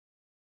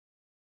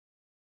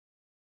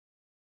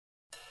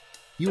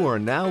You are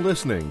now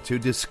listening to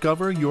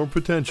Discover Your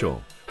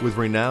Potential with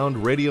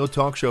renowned radio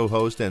talk show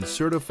host and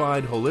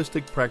certified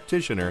holistic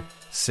practitioner,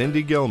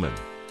 Cindy Gilman.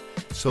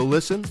 So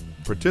listen,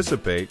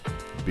 participate,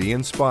 be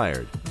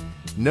inspired.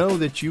 Know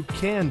that you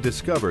can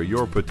discover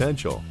your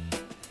potential.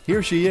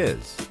 Here she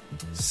is,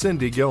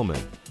 Cindy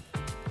Gilman.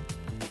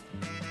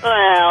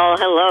 Well,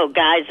 hello,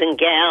 guys and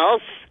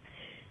gals.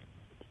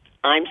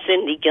 I'm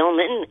Cindy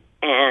Gilman,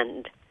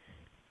 and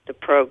the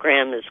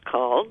program is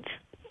called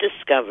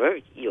Discover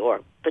Your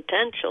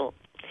Potential.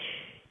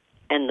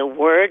 And the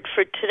word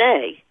for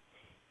today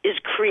is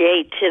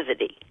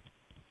creativity.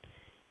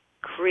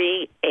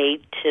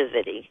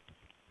 Creativity.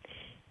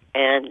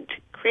 And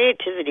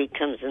creativity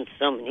comes in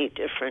so many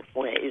different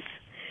ways.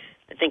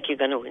 I think you're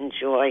going to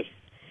enjoy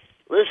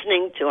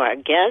listening to our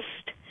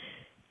guest.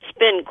 It's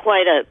been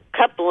quite a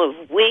couple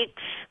of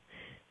weeks.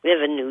 We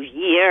have a new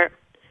year.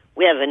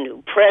 We have a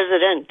new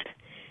president.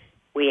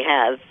 We've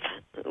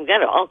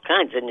got all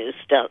kinds of new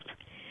stuff.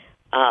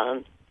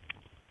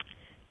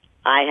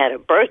 I had a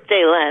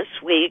birthday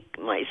last week.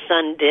 My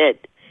son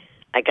did.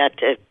 I got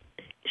to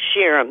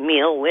share a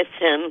meal with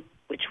him,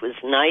 which was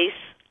nice.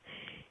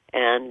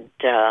 And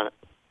I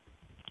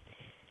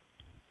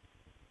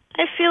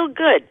feel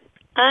good.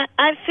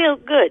 I feel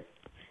good.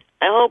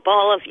 I hope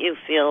all of you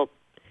feel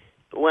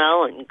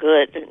well and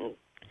good. And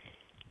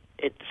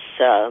it's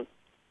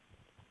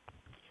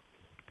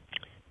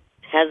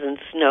hasn't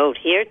snowed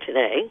here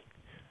today.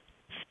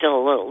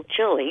 Still a little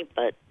chilly,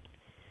 but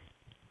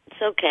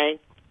it's okay.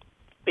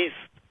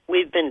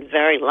 We've been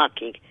very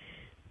lucky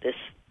this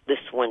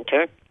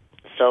winter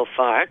so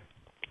far.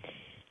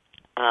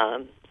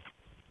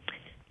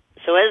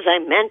 So as I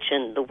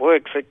mentioned, the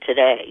word for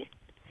today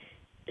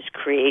is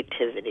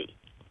creativity.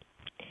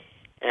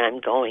 And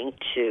I'm going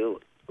to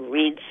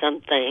read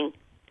something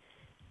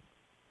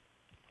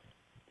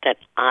that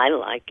I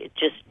like. It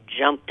just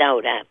jumped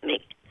out at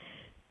me.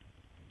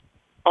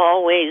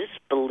 Always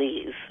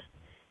believe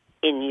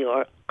in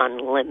your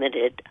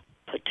unlimited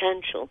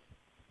potential.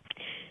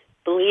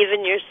 Believe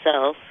in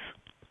yourself.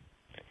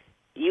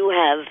 You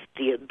have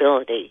the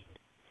ability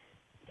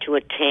to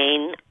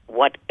attain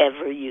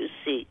whatever you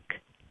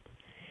seek.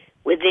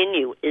 Within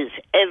you is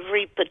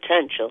every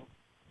potential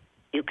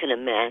you can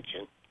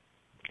imagine.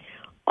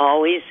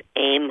 Always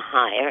aim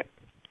higher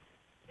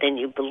than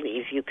you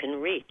believe you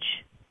can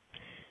reach.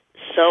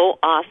 So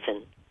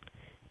often,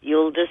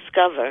 you'll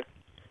discover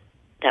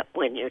that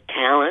when your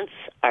talents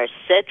are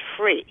set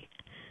free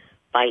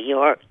by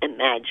your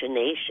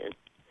imagination,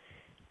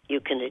 you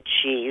can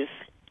achieve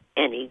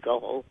any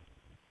goal.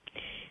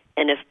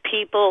 And if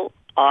people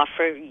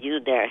offer you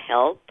their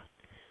help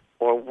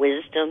or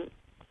wisdom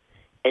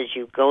as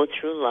you go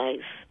through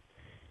life,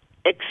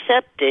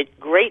 accept it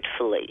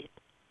gratefully.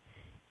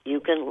 You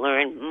can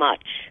learn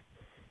much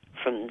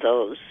from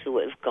those who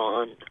have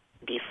gone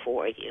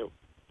before you.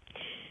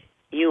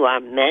 You are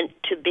meant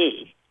to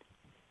be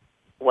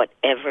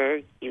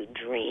whatever you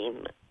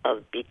dream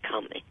of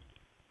becoming.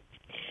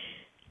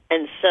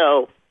 And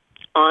so,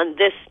 on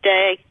this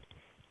day,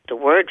 the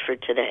word for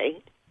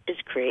today is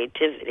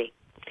creativity.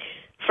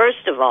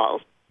 First of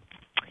all,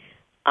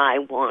 I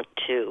want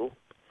to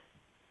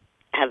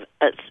have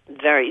a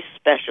very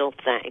special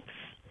thanks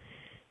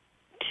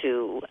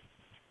to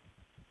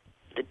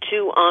the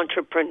two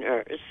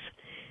entrepreneurs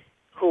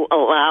who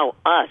allow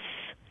us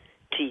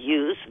to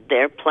use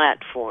their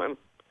platform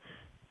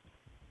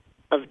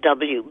of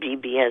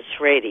WBBS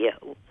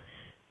Radio,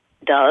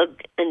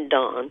 Doug and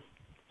Dawn,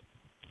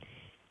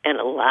 and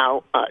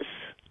allow us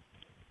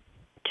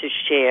to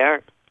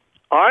share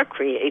our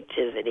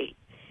creativity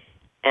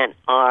and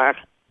our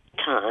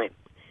time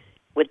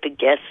with the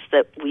guests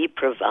that we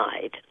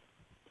provide.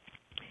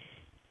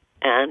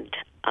 And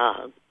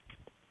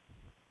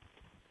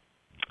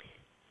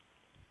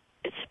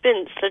it's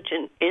been such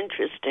an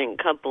interesting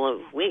couple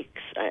of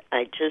weeks. I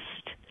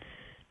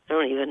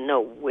don't even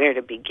know where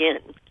to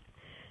begin.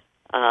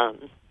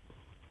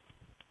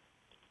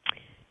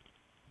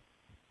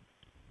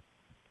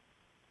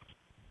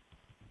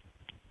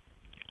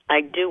 I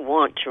do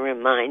want to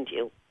remind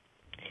you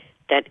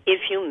that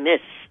if you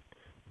miss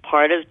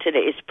part of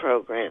today's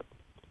program,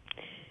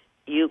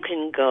 you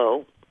can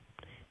go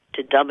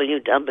to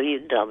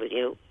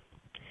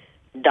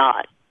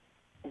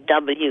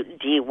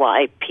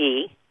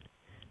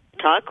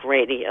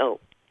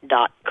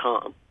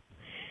www.wdyptalkradio.com.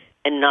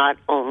 And not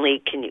only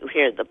can you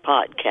hear the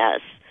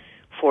podcast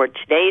for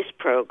today's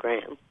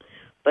program,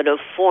 but of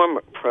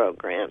former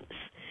programs.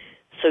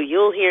 So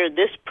you'll hear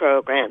this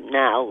program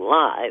now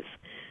live,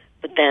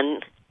 but then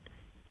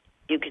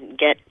you can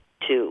get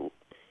to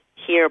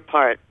hear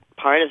part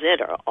of it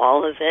or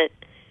all of it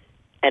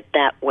at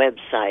that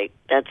website.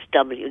 That's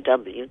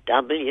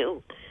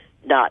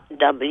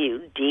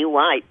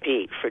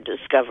www.wdyp for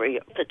Discover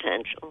Your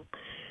Potential,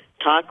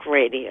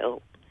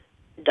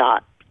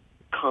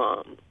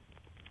 talkradio.com.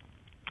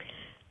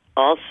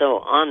 Also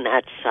on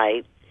that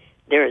site,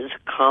 there is a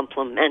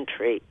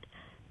complimentary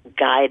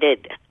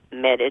guided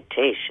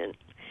meditation.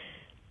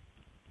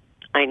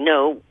 I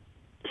know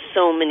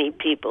so many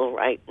people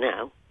right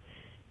now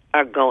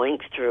are going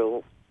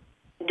through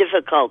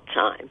difficult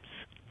times.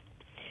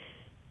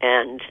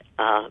 And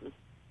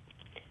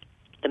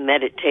the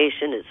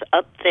meditation is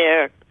up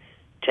there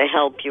to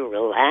help you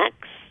relax,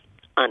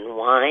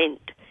 unwind,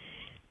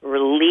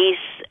 release,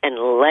 and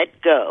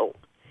let go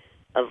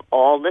of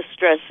all the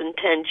stress and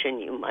tension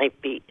you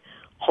might be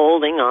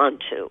holding on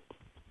to.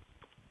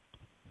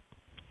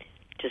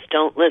 Just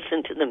don't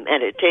listen to the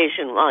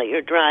meditation while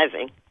you're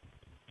driving.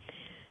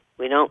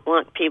 We don't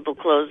want people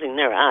closing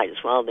their eyes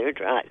while they're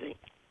driving.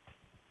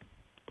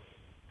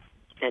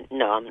 And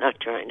no, I'm not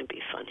trying to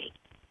be funny.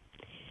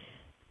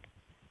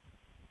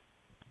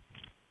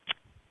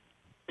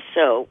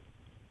 So,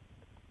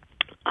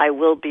 I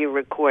will be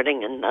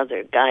recording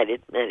another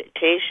guided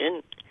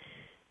meditation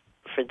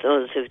for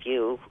those of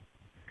you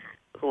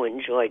who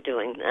enjoy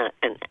doing that.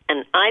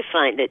 And I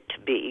find it to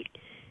be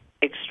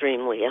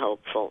extremely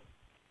helpful.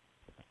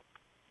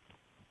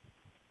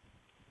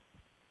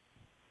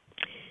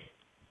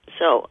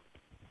 So,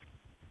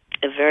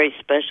 a very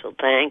special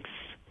thanks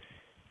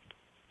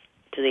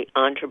to the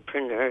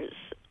entrepreneurs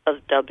of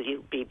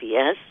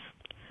WBBS,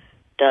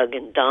 Doug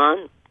and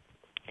Don.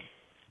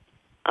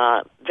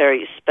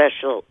 Very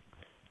special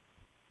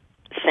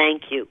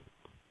thank you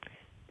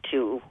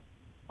to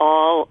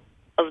all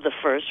of the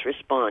first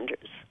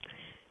responders.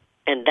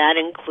 And that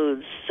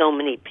includes so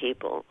many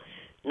people,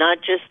 not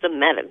just the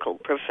medical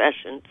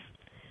professions,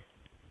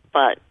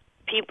 but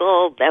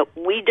people that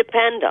we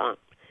depend on,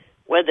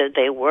 whether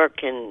they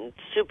work in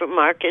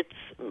supermarkets,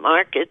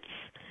 markets,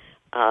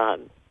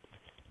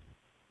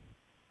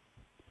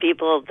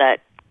 people that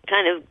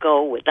kind of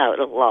go without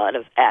a lot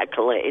of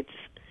accolades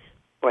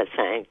or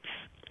thanks.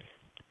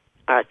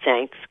 Our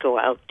thanks go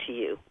out to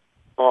you,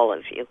 all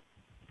of you.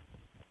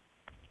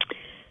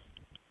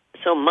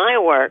 So my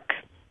work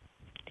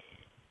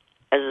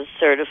as a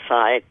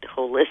certified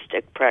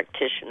holistic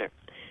practitioner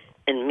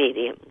and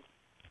medium,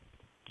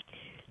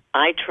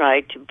 I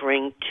try to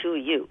bring to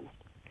you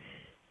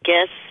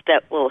guests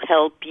that will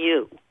help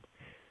you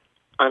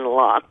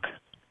unlock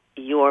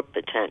your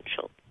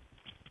potential.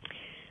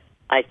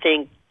 I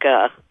think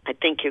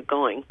you're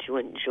going to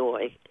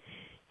enjoy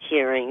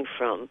hearing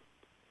from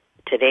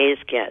today's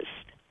guest.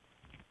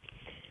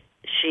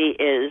 She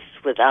is,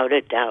 without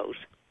a doubt,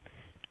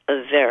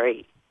 a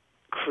very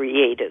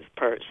creative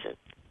person.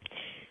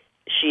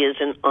 She is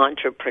an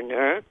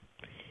entrepreneur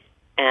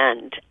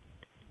and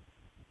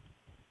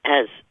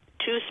has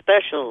two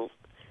special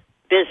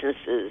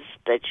businesses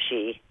that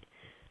she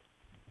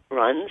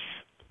runs.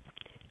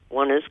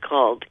 One is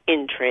called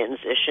In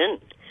Transition.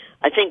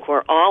 I think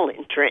we're all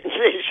in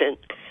transition.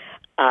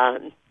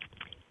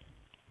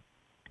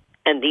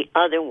 And the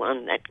other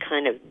one that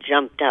kind of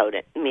jumped out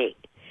at me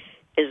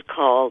is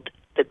called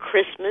the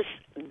Christmas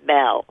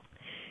Belle.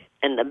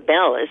 And the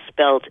Belle is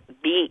spelled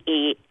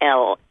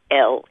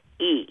Belle.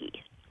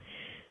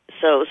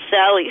 So,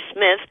 Sally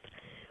Smith,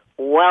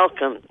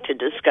 welcome to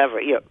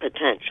Discover Your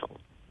Potential.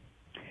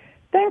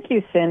 Thank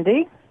you,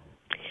 Cindy.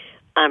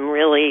 I'm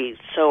really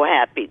so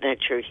happy that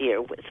you're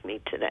here with me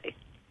today.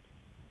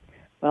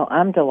 Well,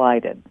 I'm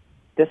delighted.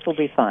 This will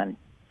be fun.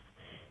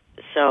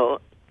 So,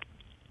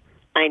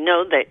 I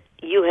know that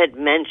you had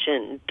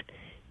mentioned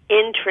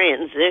In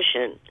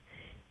Transition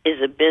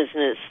is a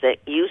business that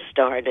you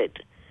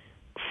started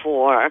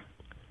for.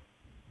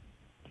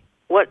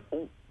 What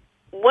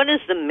is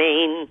the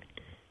main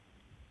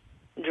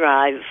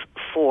drive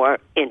for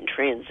In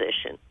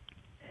Transition?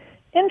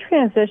 In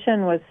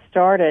Transition was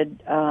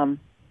started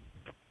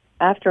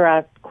after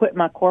I quit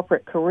my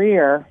corporate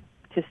career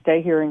to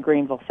stay here in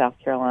Greenville, South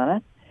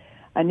Carolina.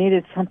 I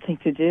needed something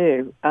to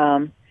do.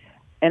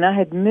 And I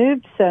had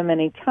moved so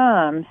many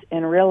times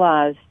and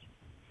realized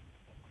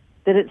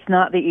that it's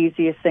not the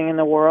easiest thing in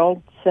the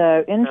world.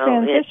 So In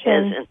Transition,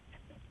 it isn't.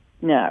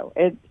 No,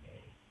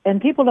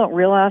 and people don't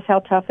realize how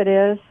tough it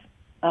is.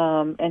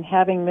 And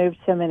having moved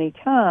so many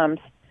times,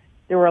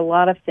 there were a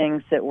lot of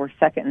things that were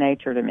second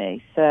nature to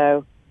me.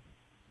 So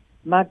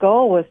my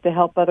goal was to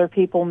help other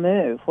people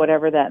move,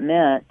 whatever that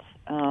meant.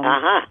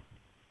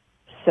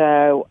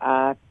 So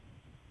I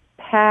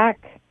pack,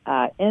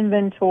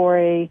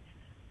 inventory,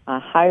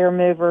 hire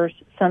movers.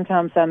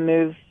 Sometimes I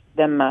move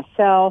them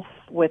myself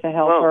with a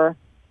helper. Whoa.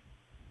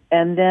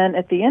 And then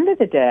at the end of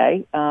the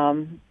day,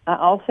 I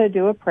also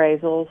do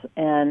appraisals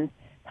and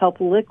help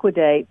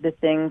liquidate the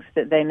things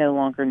that they no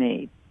longer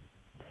need.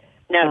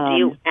 Now, do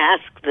you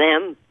ask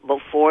them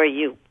before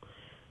you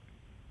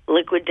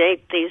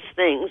liquidate these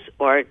things,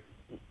 or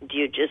do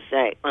you just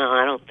say, well,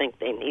 I don't think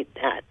they need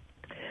that?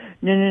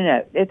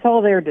 No. It's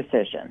all their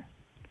decision.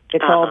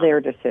 It's all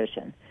their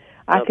decision.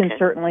 I can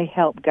certainly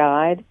help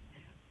guide.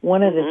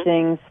 One of the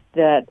things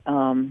that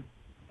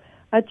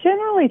I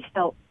generally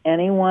tell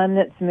anyone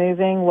that's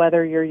moving,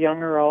 whether you're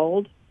young or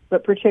old,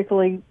 but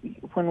particularly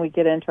when we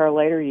get into our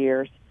later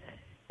years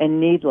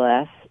and need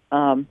less,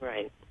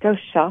 go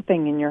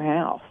shopping in your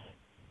house.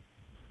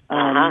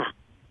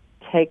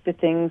 Take the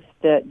things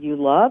that you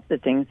love, the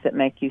things that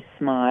make you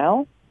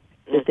smile,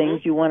 the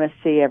things you want to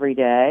see every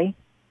day,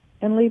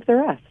 and leave the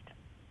rest.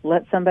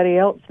 Let somebody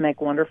else make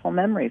wonderful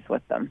memories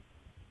with them.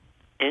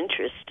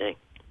 Interesting.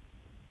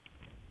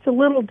 It's a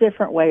little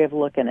different way of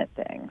looking at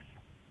things.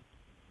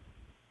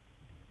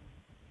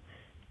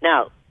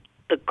 Now,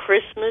 the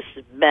Christmas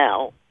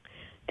Belle,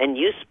 and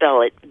you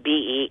spell it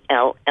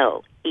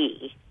Belle.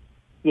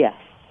 Yes.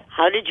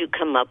 How did you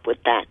come up with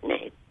that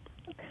name?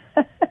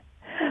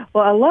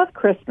 Well, I love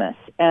Christmas,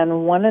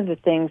 and one of the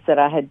things that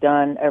I had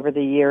done over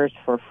the years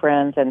for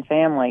friends and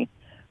family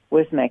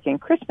was making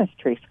Christmas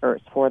tree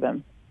skirts for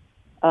them.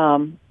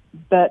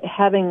 But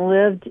having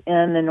lived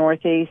in the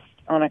Northeast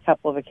on a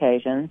couple of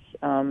occasions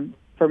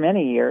for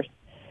many years,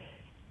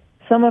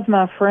 some of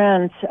my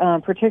friends,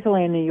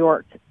 particularly in New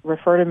York,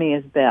 refer to me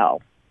as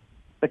Belle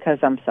because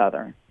I'm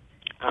Southern.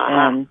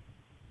 And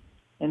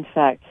in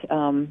fact,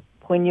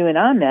 when you and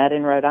I met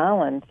in Rhode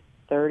Island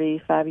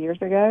 35 years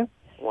ago,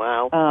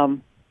 wow.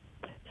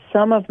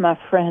 Some of my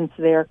friends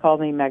there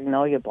called me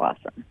Magnolia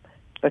Blossom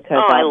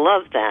because I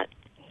love that.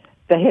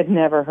 They had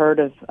never heard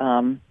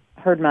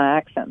my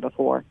accent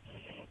before.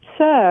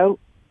 So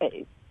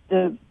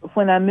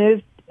when I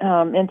moved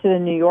into the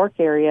New York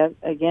area,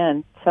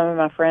 again, some of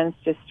my friends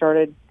just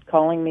started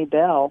calling me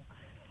Belle.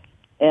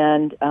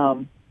 And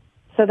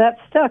so that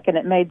stuck, and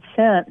it made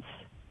sense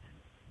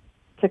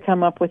to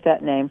come up with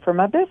that name for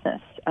my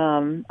business.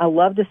 I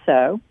love to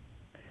sew,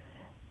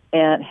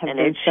 and have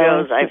been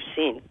shows.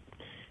 sewing.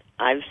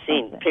 I've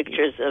seen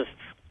pictures of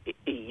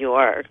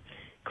your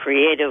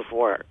creative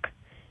work,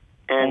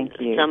 and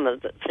some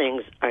of the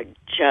things are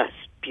just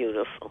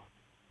beautiful.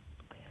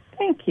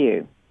 Thank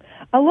you.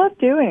 I love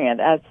doing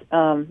it.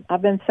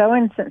 I've been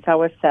sewing since I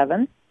was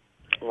 7.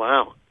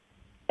 Wow.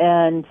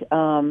 And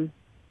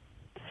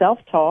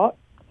self-taught,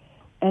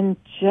 and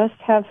just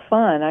have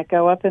fun. I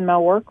go up in my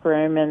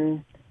workroom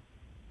and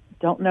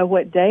don't know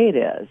what day it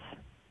is,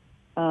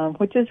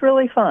 which is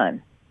really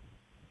fun.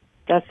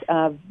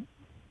 I've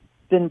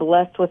been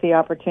blessed with the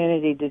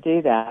opportunity to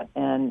do that,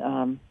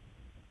 and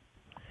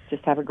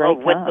just have a great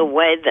time. With the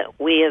way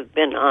that we have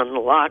been on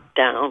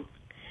lockdown,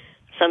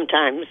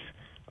 sometimes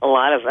a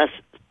lot of us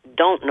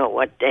don't know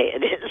what day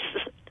it is.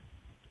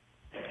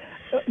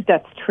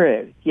 That's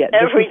true. Yeah,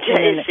 every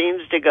day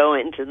seems to go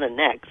into the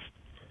next.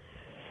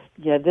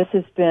 Yeah, this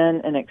has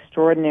been an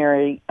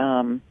extraordinary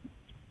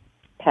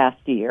past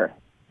year.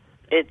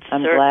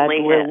 I'm glad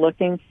we're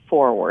looking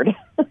forward.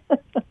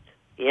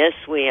 Yes,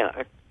 we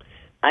are.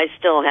 I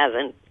still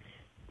haven't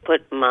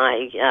put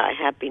my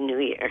Happy New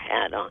Year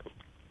hat on.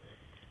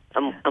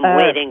 I'm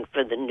waiting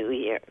for the new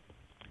year.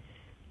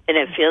 And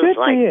it feels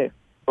like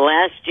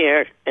last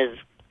year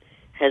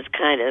has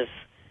kind of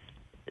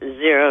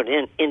zeroed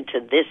into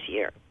this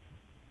year.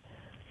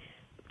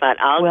 But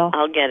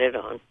I'll get it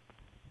on.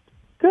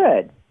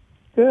 Good.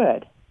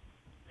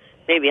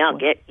 Maybe I'll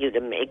get you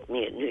to make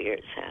me a New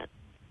Year's hat.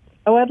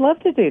 Oh, I'd love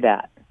to do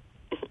that.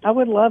 I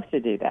would love to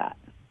do that.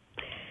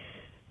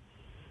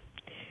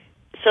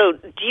 So,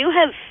 do you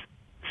have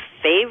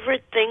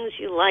favorite things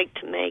you like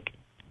to make?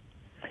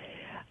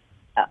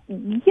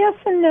 Yes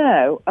and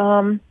no.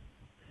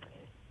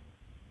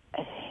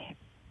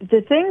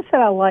 The things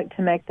that I like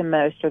to make the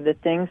most are the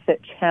things that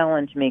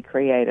challenge me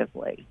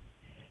creatively.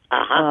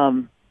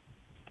 I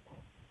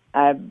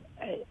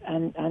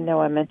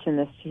know I mentioned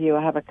this to you.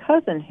 I have a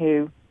cousin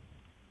who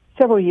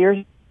several years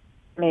ago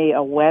made me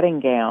a wedding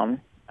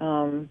gown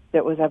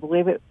that was, I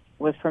believe it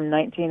was from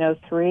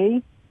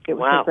 1903. It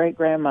was her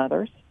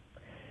great-grandmother's.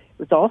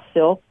 It was all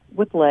silk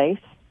with lace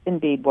and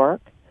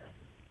beadwork.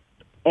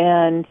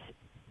 And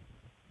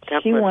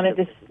she wanted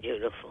to...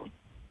 Beautiful.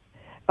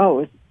 Oh,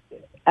 it was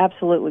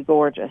absolutely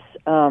gorgeous.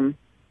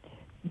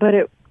 But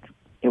it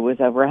was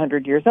over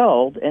 100 years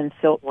old, and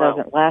silk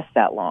doesn't last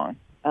that long.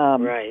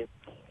 Right.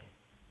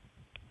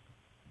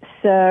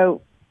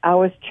 So I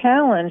was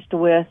challenged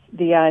with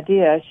the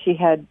idea. She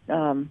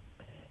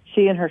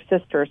and her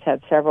sisters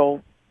had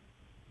several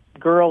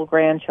girl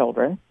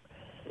grandchildren,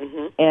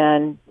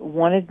 and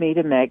wanted me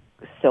to make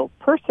silk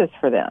purses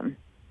for them.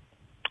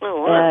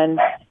 Oh, wow. And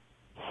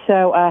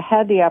so I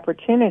had the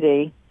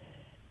opportunity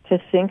to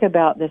think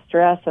about this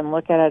dress and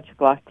look at it,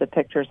 took lots of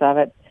pictures of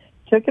it,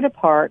 took it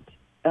apart,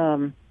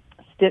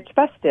 stitch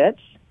by stitch,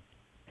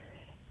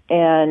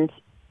 and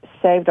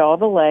saved all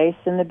the lace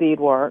and the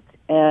beadwork,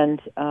 and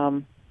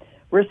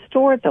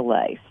restored the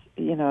lace.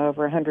 You know,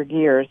 over 100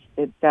 years,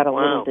 it got a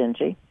little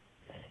dingy.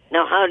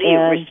 Now, how do you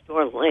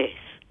restore lace?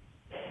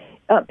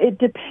 It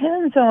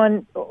depends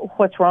on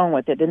what's wrong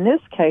with it. In this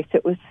case,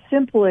 it was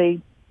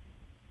simply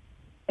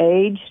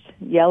aged,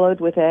 yellowed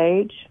with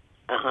age.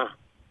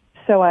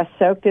 So I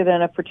soaked it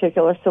in a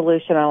particular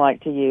solution I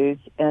like to use,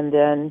 and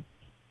then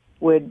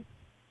would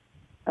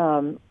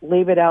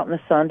leave it out in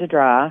the sun to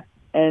dry.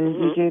 And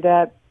you do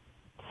that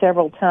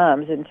several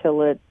times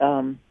until it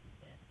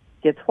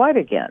gets white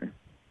again.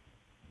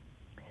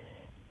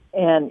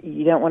 And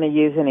you don't want to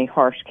use any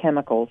harsh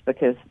chemicals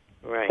because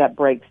that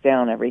breaks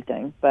down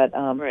everything. But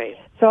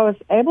so I was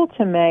able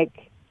to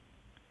make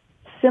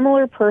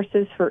similar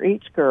purses for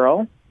each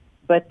girl,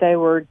 but they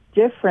were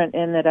different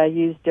in that I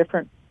used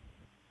different.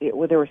 There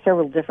were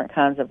several different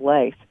kinds of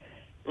lace.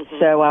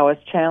 So I was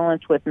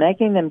challenged with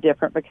making them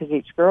different because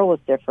each girl was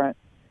different,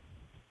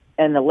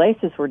 and the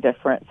laces were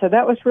different. So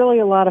that was really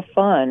a lot of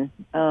fun.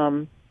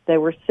 They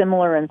were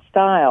similar in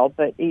style,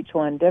 but each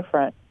one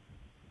different.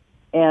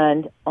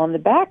 And on the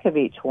back of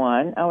each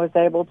one, I was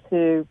able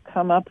to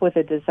come up with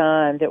a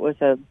design that was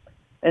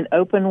an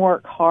open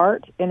work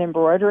heart in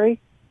embroidery.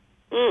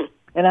 Mm.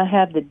 And I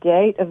had the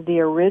date of the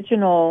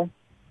original,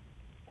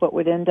 what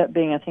would end up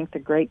being, I think, the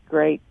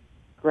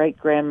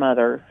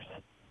great-great-great-grandmother's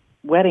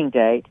wedding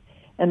date,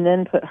 and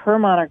then put her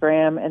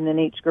monogram and then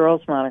each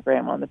girl's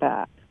monogram on the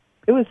back.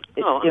 It was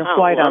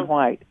white on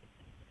white. It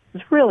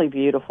was really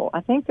beautiful.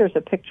 I think there's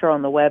a picture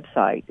on the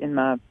website in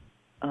my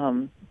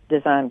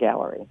design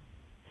gallery.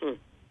 Hmm.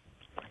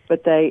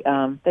 But they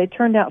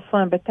turned out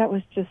fun. But that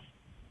was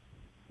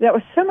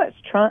so much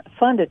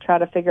fun to try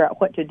to figure out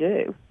what to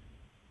do.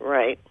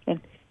 Right. And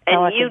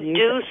you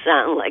do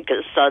sound like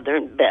a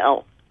Southern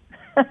belle.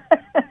 Well,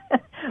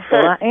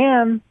 I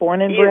am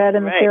born and bred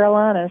in the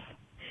Carolinas.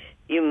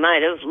 You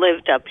might have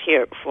lived up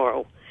here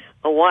for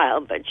a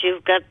while, but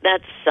you've got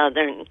that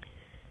Southern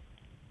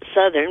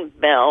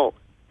belle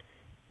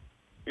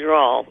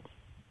drawl.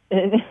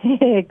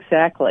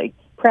 Exactly.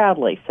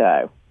 Proudly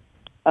so.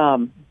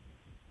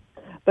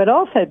 But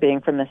also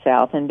being from the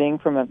South and being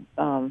from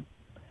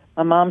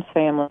my mom's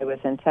family was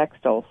in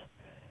textiles.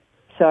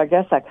 So I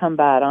guess I come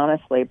by it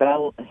honestly,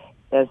 but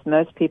as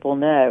most people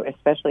know,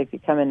 especially if you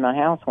come in my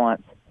house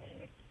once,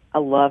 I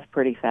love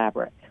pretty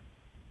fabric.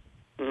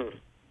 Mm.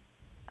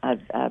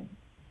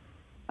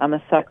 I'm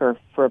a sucker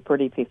for a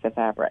pretty piece of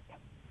fabric.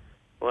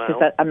 Wow.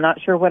 Because I'm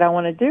not sure what I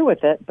want to do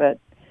with it, but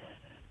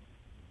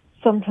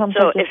sometimes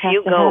so I just if have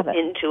you to go have it.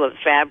 into a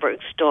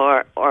fabric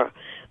store or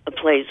a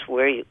place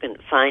where you can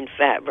find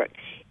fabric,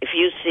 if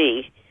you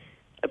see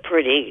a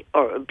pretty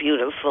or a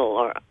beautiful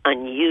or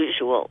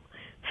unusual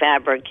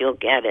fabric, you'll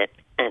get it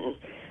and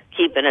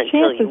keep it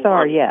until you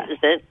want to use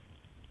it?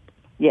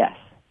 Yes.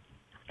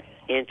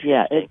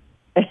 Interesting.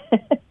 Yeah,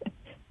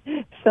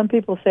 some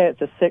people say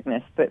it's a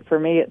sickness, but for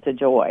me it's a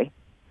joy.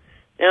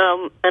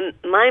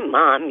 My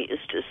mom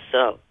used to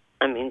sew.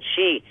 I mean,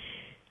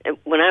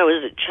 when I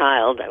was a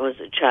child, I was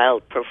a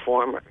child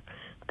performer.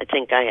 I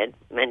think I had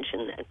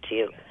mentioned that to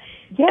you.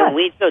 Yes, and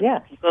we'd go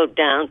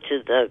down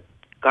to the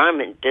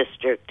garment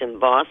district in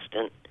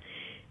Boston,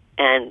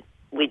 and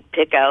we'd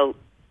pick out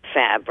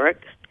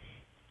fabric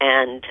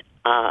and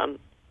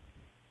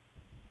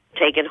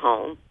take it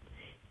home.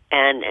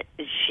 And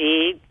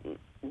she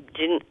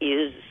didn't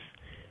use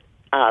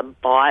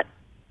bought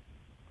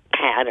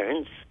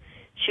patterns.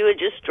 She would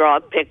just draw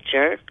a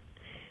picture,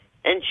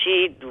 and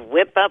she'd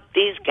whip up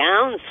these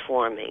gowns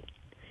for me.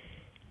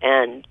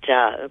 And,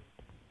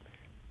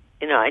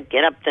 I'd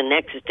get up the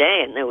next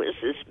day, and there was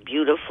this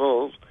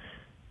beautiful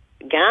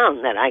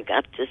gown that I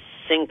got to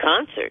sing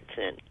concerts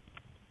in.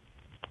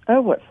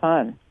 Oh, what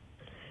fun.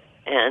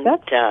 And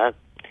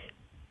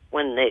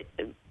when I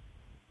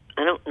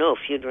don't know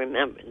if you'd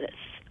remember this,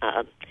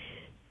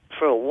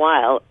 for a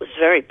while it was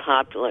very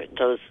popular,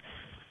 those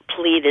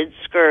pleated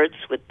skirts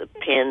with the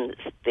pins,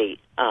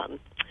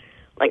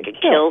 like a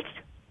kilt.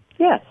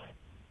 Yes.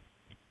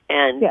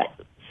 And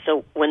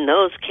so when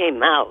those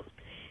came out,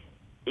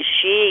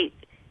 she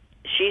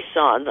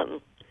saw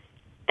them,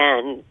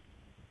 and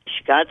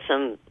she got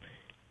a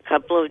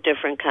couple of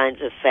different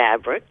kinds of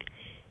fabric,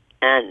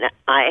 and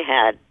I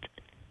had,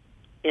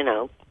 in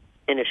a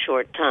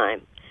short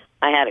time,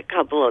 I had a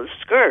couple of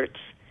skirts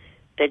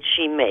that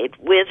she made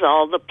with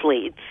all the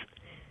pleats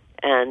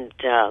and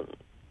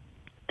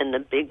the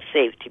big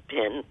safety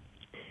pin,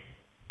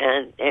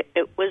 and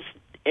it was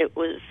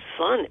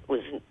fun. It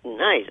was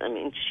nice. I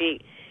mean,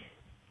 she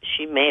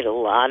made a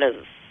lot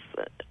of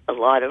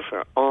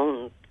her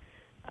own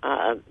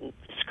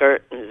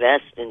skirt and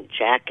vest and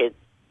jacket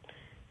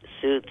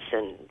suits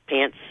and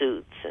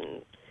pantsuits,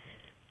 and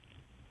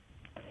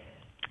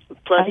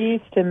plus I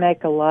used to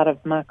make a lot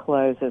of my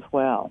clothes as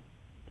well.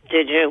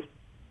 Did you?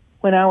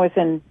 When I was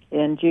in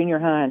junior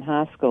high and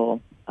high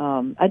school,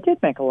 I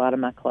did make a lot of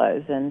my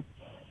clothes, and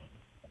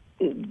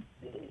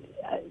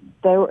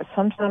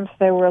sometimes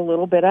they were a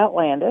little bit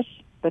outlandish,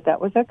 but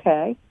that was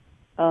okay.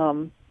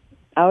 I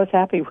was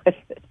happy with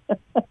it.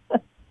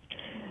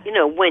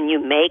 When you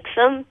make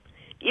them,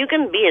 you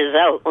can be as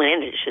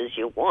outlandish as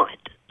you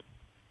want.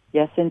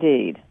 Yes,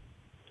 indeed.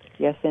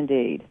 Yes,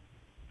 indeed.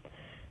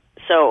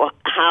 So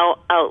how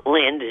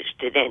outlandish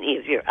did any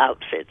of your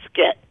outfits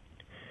get?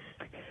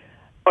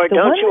 Or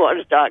don't you want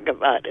to talk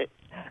about it?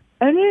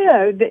 Oh,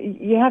 no.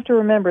 You have to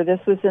remember,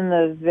 this was in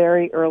the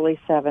very early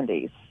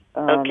 70s.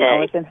 Okay. I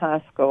was in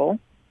high school,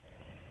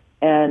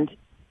 and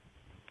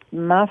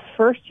my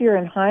first year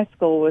in high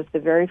school was the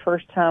very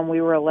first time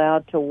we were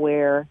allowed to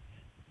wear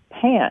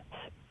pants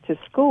to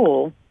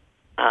school.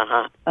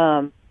 Uh-huh.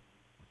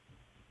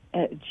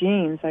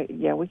 Jeans.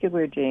 We could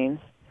wear jeans.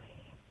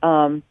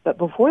 But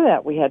before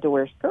that, we had to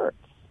wear skirts.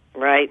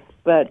 Right.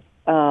 But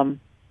I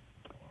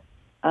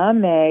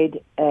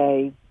made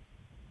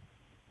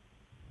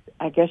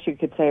I guess you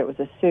could say it was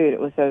a suit. It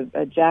was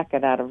a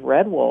jacket out of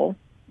red wool,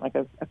 like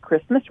a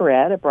Christmas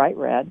red, a bright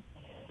red,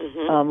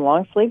 mm-hmm.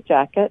 Long sleeve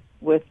jacket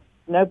with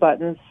no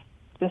buttons,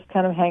 just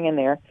kind of hanging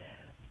there.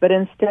 But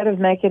instead of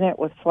making it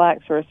with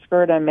slacks or a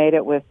skirt, I made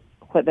it with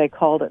what they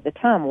called at the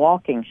time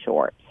walking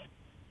shorts.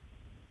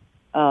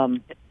 Now,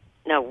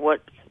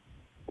 what?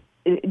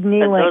 Knee-length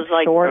are those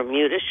like shorts.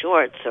 Bermuda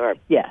shorts? Or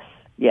Yes.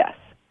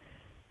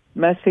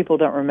 Most people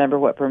don't remember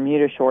what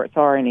Bermuda shorts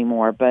are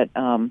anymore, but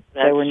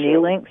they were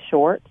knee-length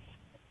shorts.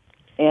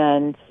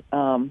 And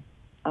I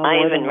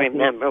even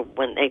remember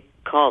when they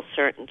call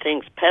certain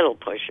things pedal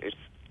pushers.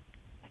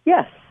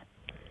 Yes.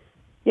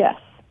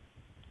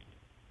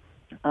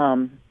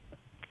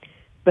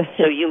 But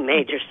so you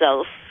made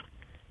yourself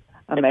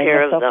a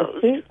pair of those.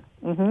 A suit.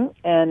 Mm-hmm.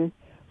 And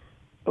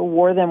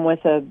wore them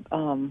with a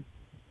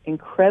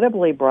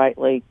incredibly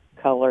brightly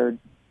colored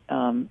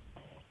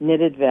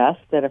knitted vest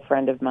that a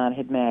friend of mine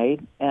had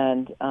made,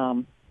 and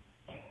I'm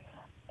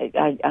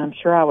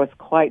sure I was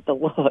quite the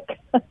look,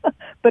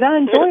 but I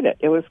enjoyed it.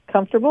 It was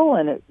comfortable,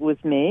 and it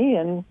was me,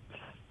 and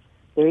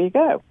there you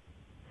go.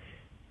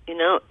 You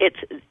know, it's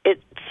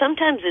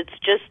sometimes it's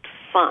just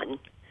fun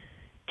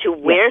to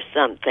wear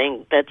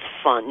something that's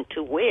fun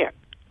to wear.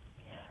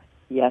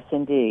 Yes,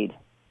 indeed.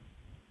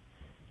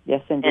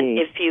 And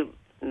if you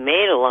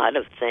made a lot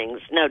of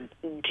things, now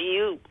do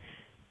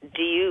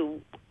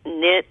you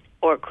knit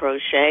or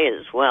crochet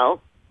as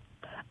well?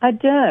 I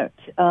don't.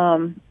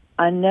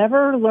 I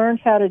never learned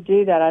how to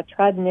do that. I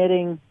tried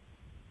knitting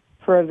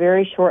for a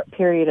very short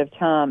period of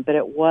time, but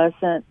it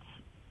wasn't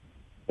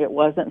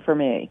for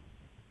me.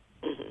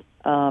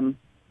 Mm-hmm.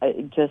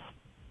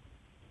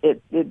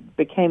 It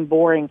became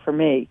boring for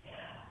me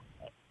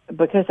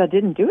because I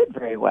didn't do it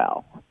very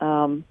well.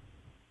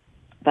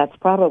 That's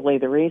probably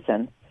the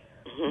reason.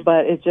 Mm-hmm.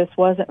 But it just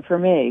wasn't for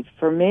me.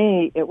 For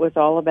me, it was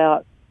all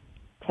about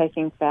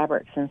taking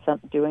fabrics and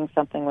doing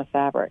something with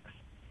fabrics.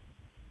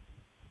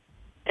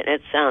 And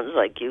it sounds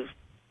like you've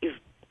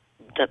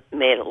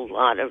made a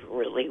lot of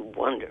really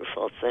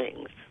wonderful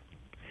things.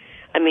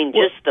 I mean,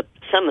 just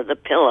some of the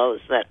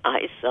pillows that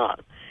I saw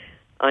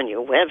on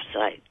your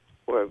website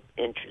were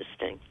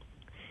interesting.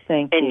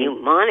 Thank you. And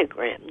you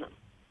monogrammed them.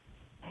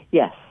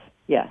 Yes.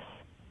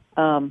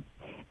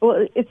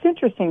 Well, it's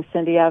interesting,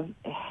 Cindy.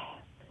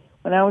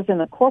 When I was in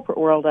the corporate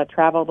world, I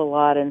traveled a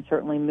lot and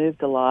certainly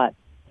moved a lot.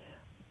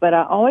 But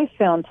I always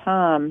found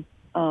time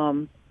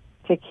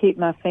to keep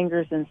my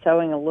fingers in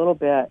sewing a little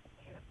bit.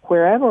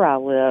 Wherever I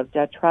lived,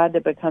 I tried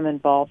to become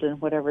involved in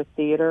whatever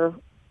theater,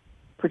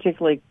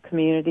 particularly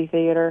community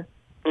theater,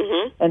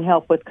 mm-hmm. and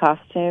help with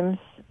costumes.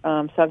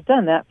 So I've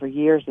done that for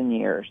years and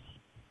years.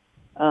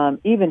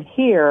 Even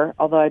here,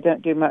 although I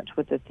don't do much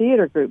with the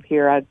theater group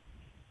here, I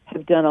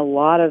have done a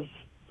lot of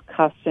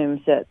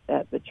costumes at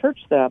the church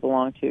that I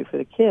belong to for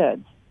the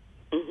kids.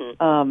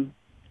 Mm-hmm.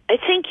 I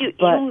think you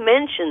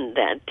mentioned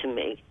that to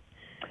me.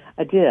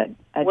 I did.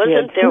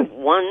 Wasn't there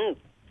one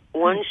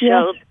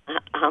show? Yes.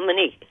 How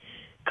many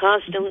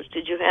costumes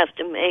did you have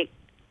to make?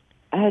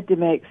 I had to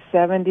make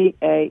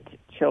 78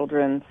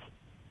 children's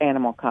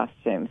animal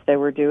costumes. They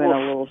were doing a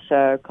little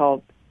show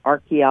called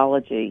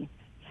Archaeology,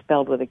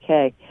 spelled with a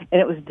K,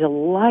 and it was a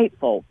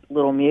delightful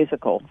little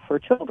musical for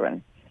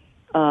children.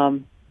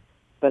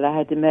 But I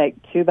had to make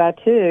 2 by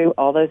 2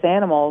 all those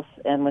animals,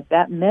 and with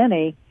that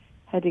many,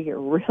 had to get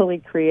really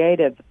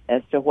creative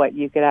as to what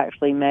you could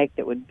actually make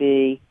that would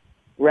be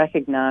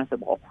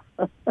recognizable.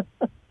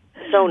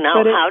 So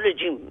now, how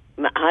did you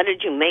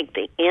make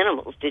the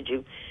animals? Did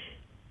you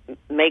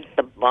make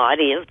the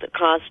body of the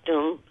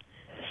costume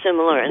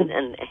similar and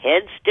the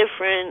heads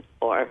different,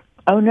 or?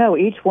 Oh no,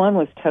 each one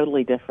was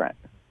totally different.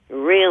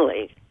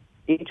 Really?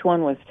 Each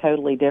one was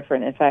totally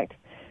different. In fact,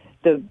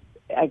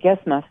 I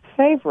guess my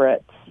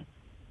favorites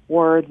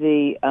were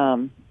the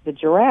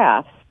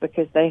giraffes,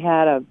 because they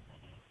had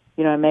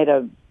I made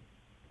a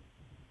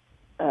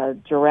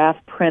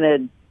giraffe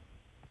printed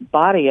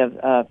body of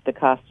the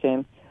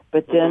costume,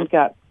 but then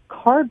got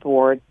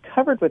cardboard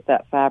covered with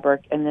that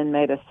fabric and then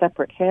made a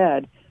separate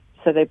head.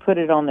 So they put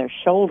it on their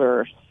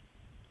shoulders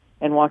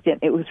and walked in.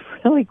 It was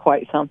really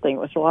quite something. It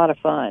was a lot of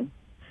fun.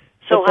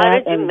 So how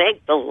did you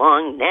make the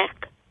long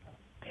neck?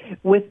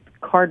 With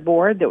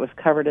cardboard that was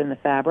covered in the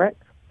fabric.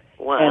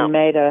 Wow. And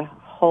made a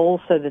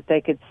hole so that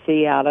they could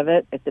see out of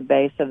it at the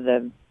base of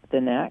the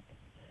neck.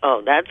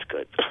 Oh, that's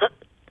good.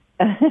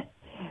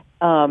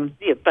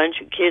 See a bunch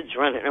of kids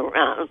running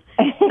around,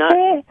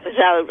 not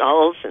without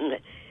holes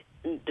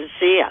to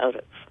see out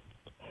of.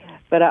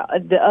 But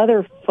the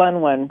other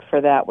fun one for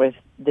that was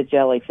the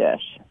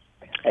jellyfish.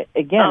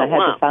 Again, I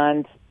had to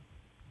find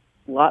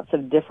lots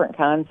of different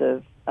kinds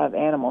of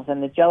animals,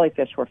 and the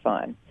jellyfish were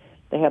fun.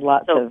 They had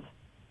lots of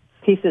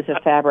pieces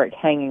of fabric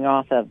hanging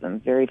off of them,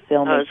 very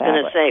filmy fabric. I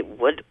was going to say,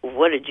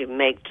 what did you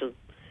make to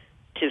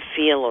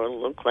feel or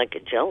look like a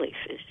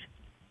jellyfish?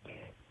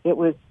 It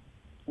was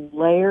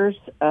layers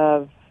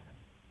of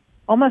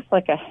almost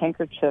like a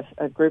handkerchief,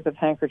 a group of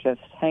handkerchiefs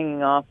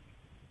hanging off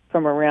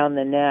from around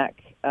the neck,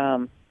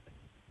 and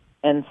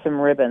some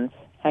ribbons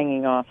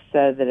hanging off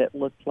so that it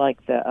looked like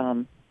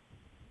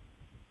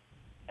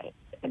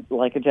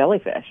like a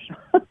jellyfish.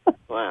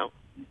 Wow.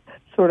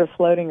 Sort of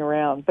floating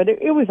around. But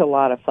it was a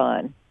lot of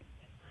fun.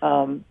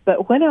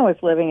 But when I was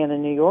living in the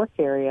New York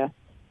area,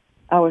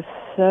 I was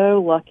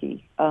so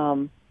lucky,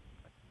 having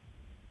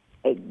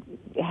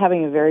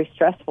a very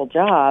stressful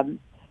job,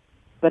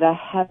 but I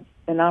had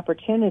an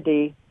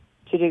opportunity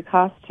to do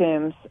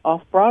costumes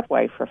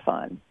off-Broadway for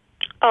fun.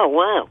 Oh,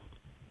 wow.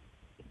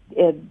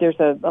 There's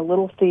a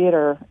little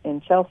theater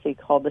in Chelsea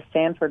called the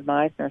Sanford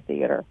Meisner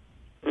Theater,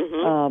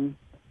 little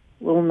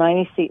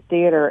 90-seat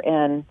theater,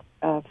 and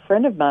a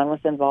friend of mine was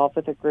involved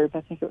with a group.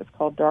 I think it was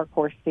called Dark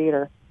Horse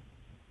Theater,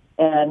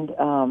 and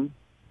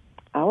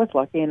I was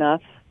lucky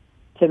enough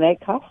to make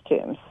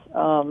costumes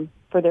for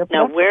their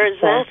production. Now, where is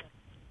that?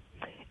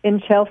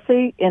 In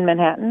Chelsea, in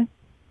Manhattan.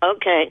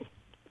 Okay,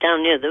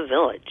 down near the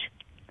Village.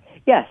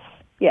 Yes,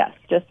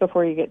 just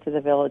before you get to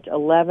the Village.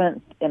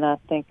 11th, and I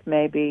think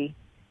maybe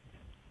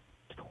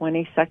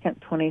 22nd,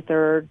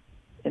 23rd,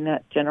 in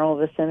that general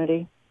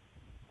vicinity.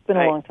 It's been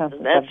a long time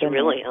since I've been That's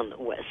really there. on the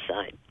west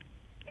side.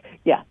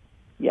 Yeah.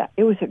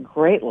 It was a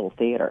great little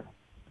theater.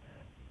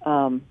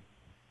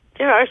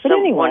 There are some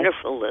anyway,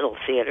 wonderful little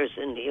theaters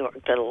in New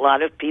York that a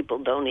lot of people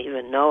don't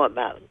even know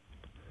about.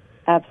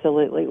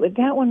 Absolutely.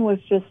 That one was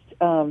just,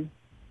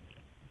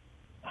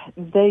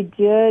 they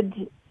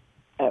did,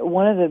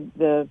 one of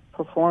the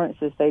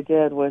performances they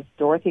did was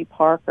Dorothy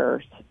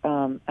Parker's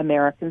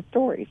American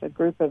Stories, a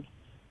group of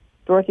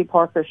Dorothy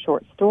Parker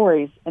short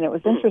stories. And it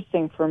was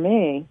interesting for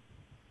me,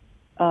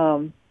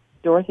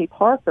 Dorothy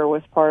Parker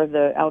was part of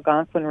the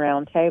Algonquin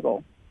Round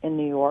Table in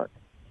New York,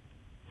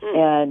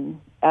 and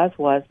as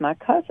was my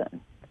cousin,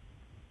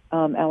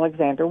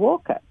 Alexander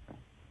Wolcott.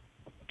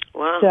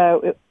 Wow.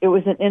 So it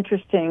was an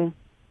interesting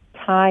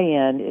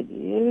tie-in.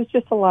 It was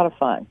just a lot of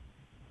fun.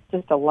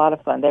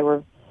 They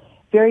were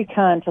very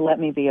kind to let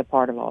me be a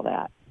part of all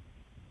that.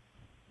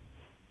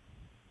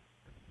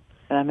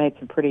 And I made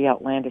some pretty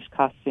outlandish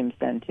costumes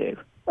then, too.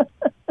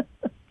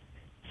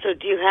 So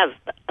do you have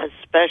a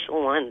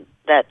special one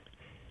that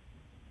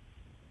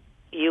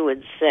you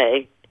would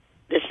say,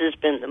 this has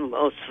been the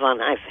most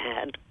fun I've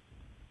had?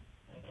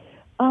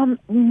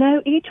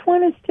 No, each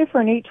one is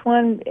different. Each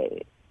one,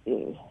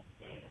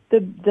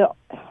 the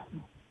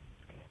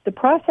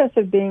process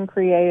of being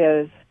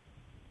creative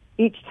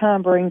each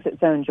time brings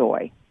its own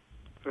joy.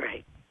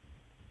 Right.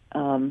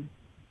 And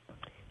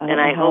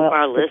I hope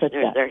our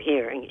listeners are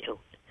hearing you.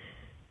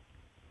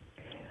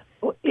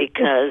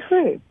 Because, it's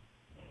true.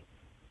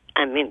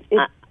 I mean,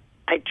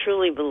 I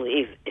truly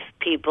believe if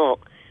people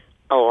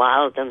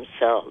allow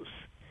themselves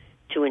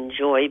to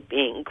enjoy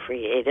being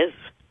creative,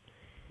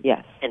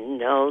 yes, and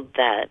know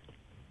that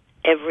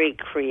every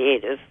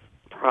creative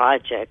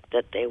project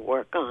that they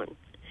work on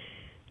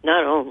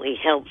not only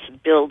helps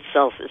build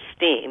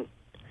self-esteem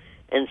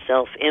and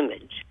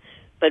self-image,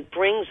 but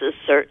brings a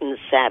certain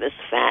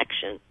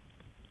satisfaction.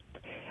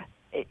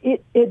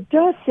 It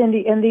does,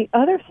 Cindy. And the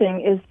other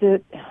thing is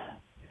that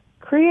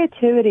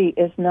creativity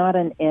is not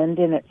an end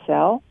in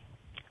itself.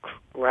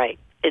 Right.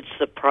 It's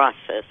the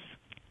process.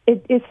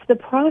 It's the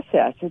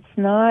process. It's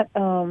not.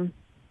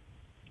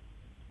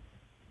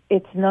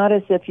 It's not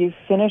as if you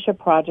finish a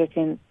project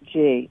and,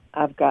 gee,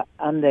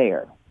 I'm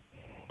there.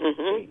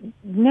 Mm-hmm.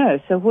 No.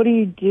 So what do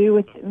you do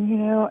with?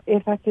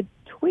 If I could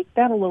tweak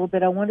that a little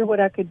bit, I wonder what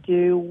I could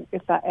do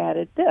if I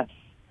added this.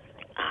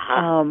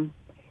 Uh-huh.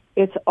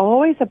 It's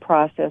always a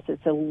process.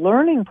 It's a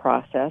learning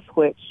process,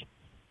 which,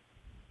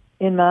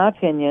 in my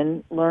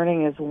opinion,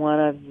 learning is one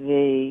of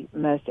the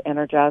most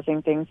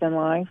energizing things in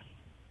life.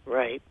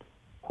 Right.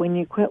 When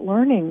you quit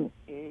learning,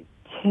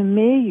 to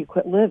me, you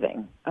quit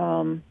living.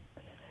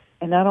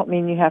 And I don't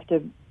mean you have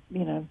to,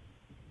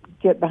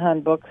 get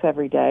behind books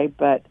every day,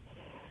 but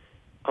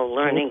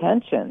learning, pay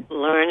attention.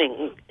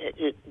 Learning,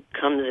 it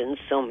comes in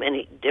so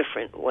many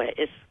different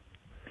ways.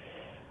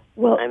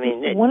 Well, I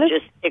mean,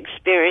 just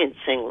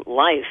experiencing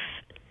life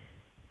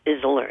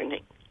is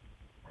learning.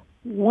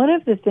 One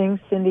of the things,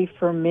 Cindy,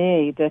 for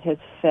me that has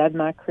fed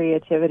my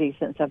creativity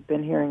since I've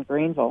been here in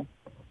Greenville,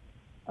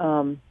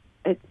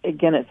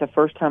 it's the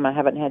first time I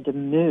haven't had to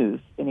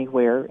move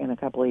anywhere in a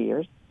couple of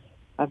years.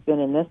 I've been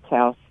in this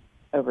house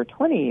over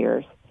 20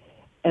 years,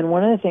 and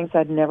one of the things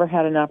I'd never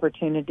had an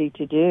opportunity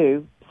to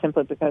do,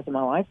 simply because of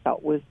my lifestyle,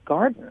 was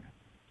garden.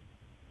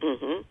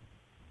 Mm-hmm.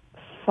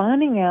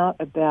 Finding out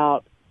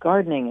about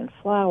gardening and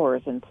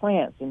flowers and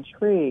plants and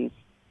trees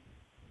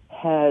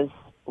has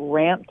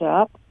ramped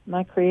up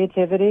my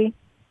creativity.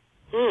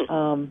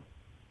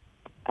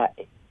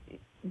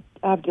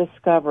 I've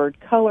discovered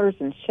colors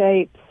and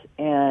shapes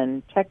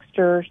and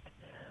textures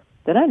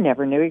that I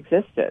never knew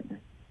existed.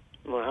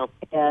 Wow.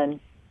 And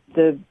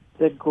the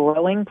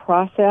growing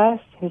process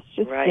has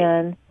just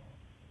been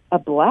a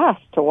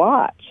blast to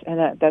watch.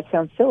 And that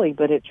sounds silly,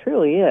 but it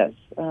truly is.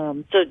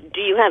 So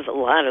do you have a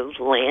lot of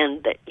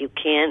land that you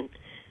can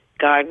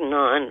garden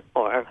on,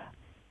 or?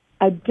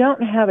 I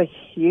don't have a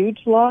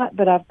huge lot,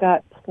 but I've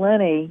got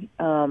plenty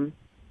to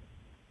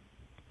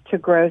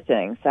grow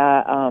things.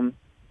 I'm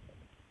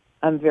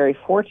very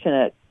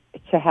fortunate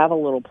to have a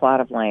little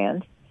plot of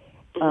land.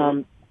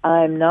 Mm-hmm.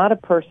 I'm not a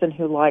person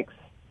who likes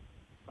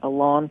a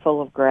lawn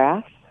full of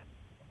grass.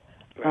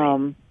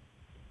 Right.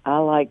 I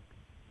like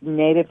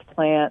native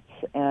plants,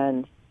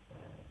 and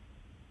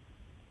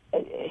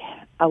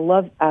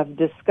I've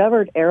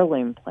discovered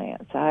heirloom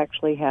plants. I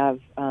actually have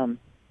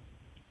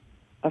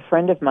a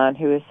friend of mine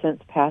who has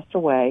since passed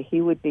away.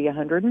 He would be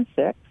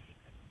 106,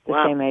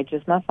 the same age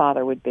as my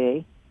father would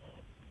be.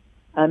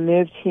 I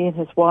moved, he and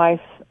his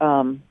wife,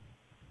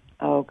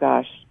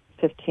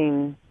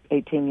 15,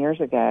 18 years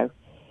ago.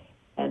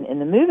 And in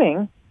the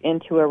moving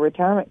into a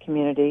retirement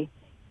community,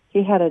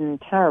 he had an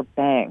entire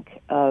bank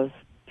of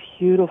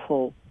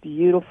beautiful,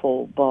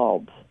 beautiful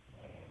bulbs.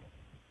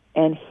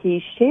 And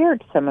he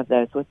shared some of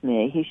those with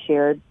me. He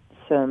shared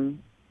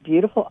some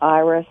beautiful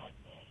iris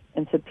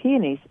and some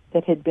peonies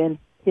that had been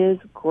his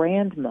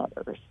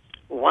grandmother's.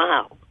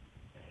 Wow.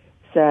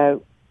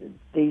 So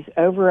these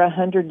over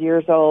 100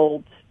 years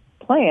old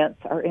plants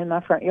are in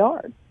my front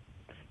yard,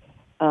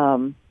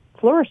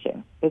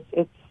 flourishing.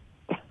 It's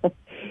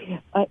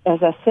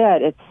as I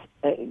said, it's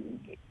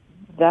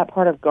that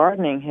part of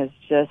gardening has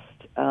just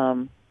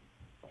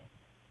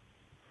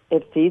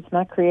it feeds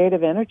my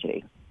creative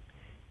energy.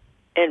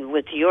 And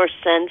with your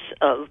sense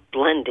of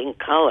blending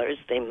colors,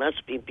 they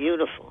must be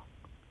beautiful.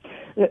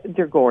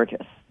 They're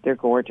gorgeous. They're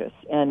gorgeous.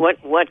 And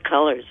what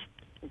colors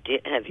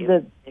have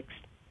you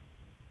mixed?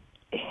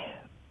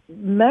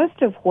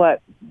 Most of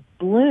what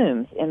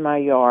blooms in my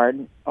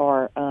yard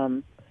are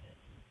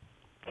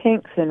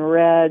pinks and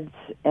reds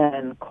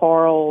and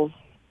corals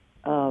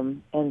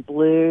and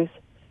blues.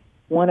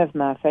 One of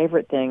my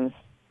favorite things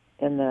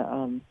in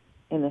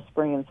the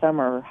spring and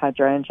summer are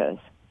hydrangeas,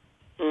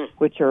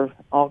 which are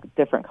all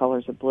different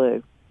colors of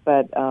blue.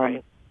 But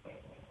right.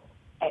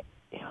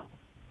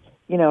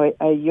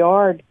 A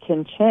yard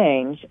can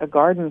change, a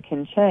garden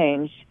can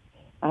change.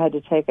 I had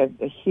to take a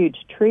huge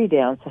tree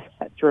down, so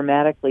that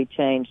dramatically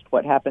changed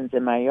what happens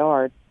in my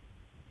yard,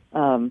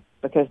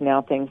 because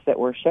now things that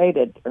were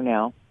shaded are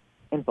now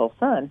in full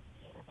sun.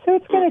 So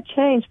it's going to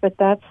change, but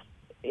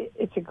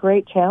it's a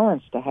great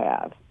challenge to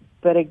have.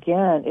 But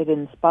again, it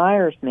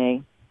inspires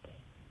me.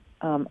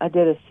 I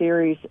did a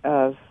series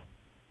of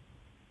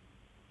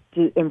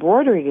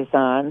embroidery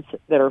designs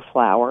that are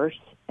flowers,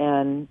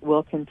 and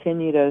we'll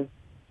continue to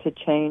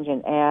change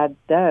and add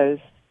those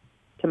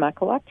to my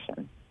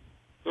collection.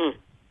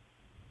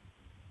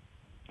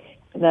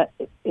 And that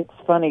it's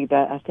funny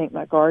that I think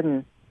my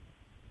garden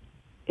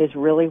is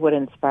really what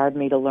inspired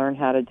me to learn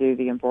how to do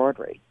the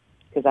embroidery,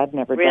 because I'd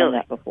never done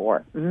that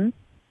before. Mm-hmm.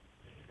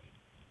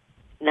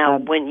 Now,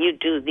 when you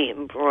do the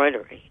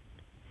embroidery,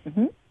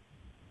 do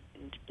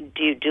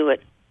you do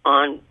it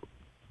on?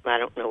 I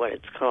don't know what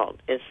it's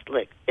called. It's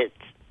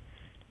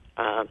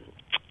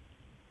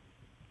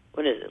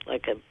what is it,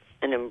 like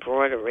an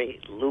embroidery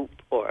loop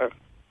or?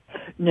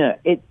 No,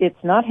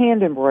 it's not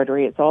hand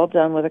embroidery. It's all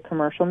done with a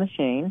commercial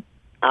machine.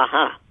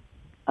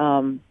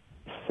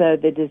 So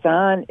the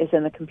design is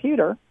in the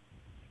computer,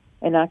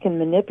 and I can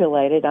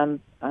manipulate it. I'm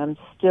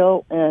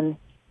still in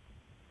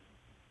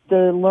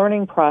the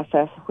learning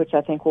process, which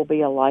I think will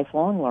be a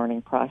lifelong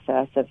learning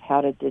process, of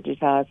how to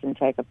digitize and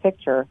take a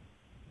picture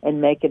and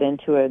make it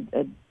into a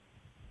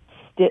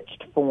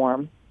stitched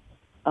form.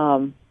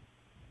 And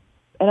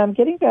I'm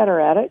getting better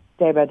at it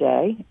day by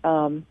day.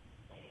 So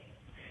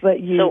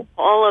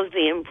all of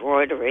the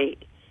embroidery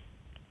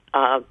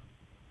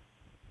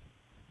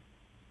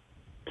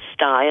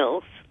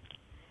styles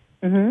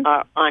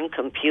are on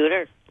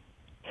computer?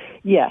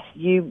 Yes.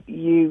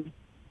 You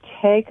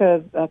take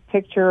a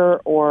picture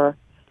or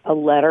a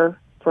letter,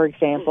 for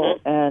example,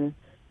 and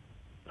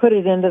put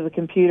it into the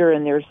computer,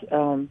 and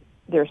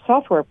there's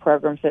software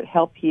programs that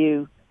help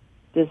you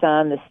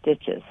design the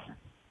stitches.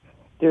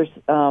 There's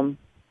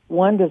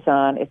one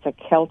design, it's a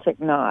Celtic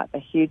knot, a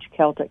huge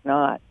Celtic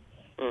knot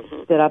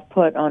that I've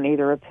put on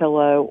either a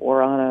pillow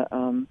or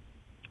on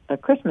a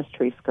Christmas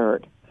tree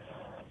skirt.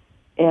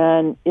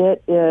 And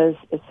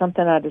it's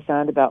something I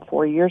designed about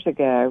 4 years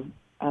ago.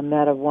 I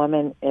met a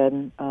woman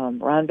in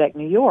Rhinebeck,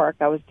 New York.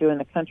 I was doing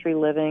the Country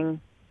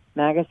Living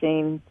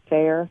magazine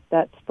fair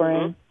that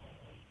spring.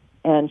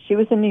 And she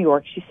was in New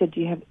York. She said, "Do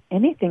you have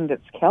anything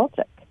that's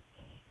Celtic?"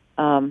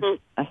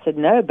 I said,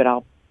 "No, but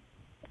I'll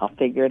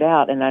figure it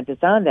out." And I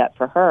designed that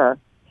for her.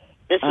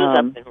 This was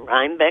up in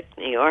Rhinebeck,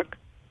 New York?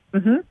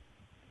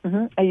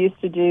 I used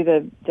to do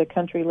the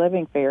Country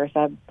Living fairs.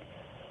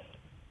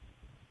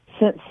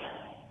 Since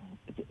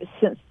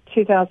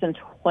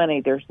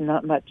 2020, there's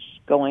not much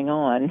going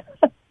on.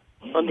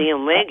 Well, the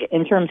Omega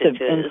in terms of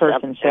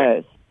in-person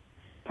shows.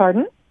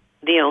 Pardon?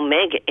 The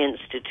Omega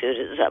Institute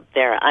is up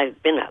there.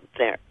 I've been up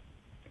there.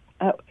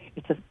 Oh,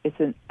 it's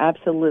an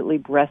absolutely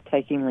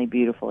breathtakingly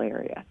beautiful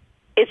area.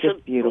 It's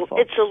just beautiful.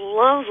 It's a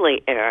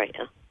lovely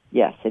area.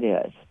 Yes, it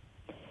is.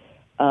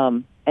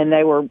 And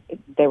they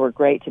were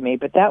great to me.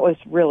 But that was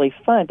really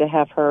fun to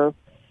have her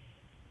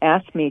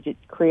ask me to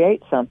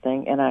create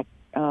something, and I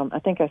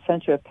think I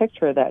sent you a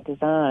picture of that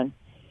design,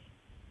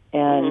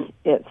 and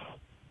it's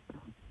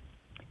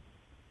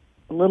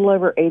a little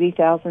over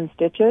 80,000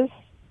 stitches.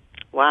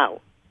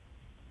 Wow.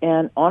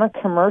 And on a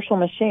commercial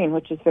machine,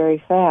 which is very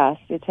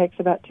fast, it takes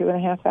about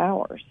 2.5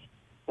 hours.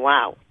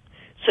 Wow.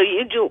 So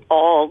you do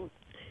all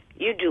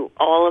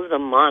of the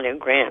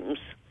monograms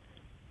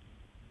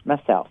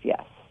myself,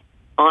 yes.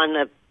 on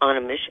the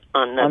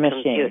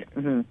computer.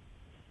 Mm-hmm.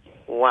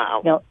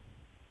 Wow. Now,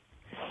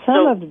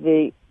 some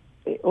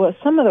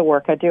of the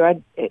work I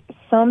do,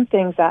 some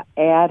things I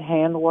add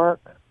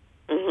handwork.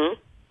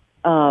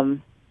 Mm-hmm.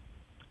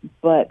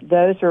 But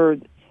those are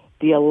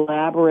the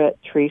elaborate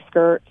tree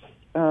skirts.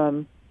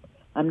 I'm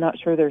not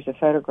sure there's a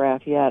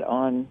photograph yet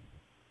on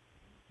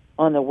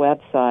the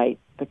website,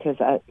 because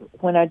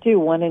when I do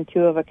one and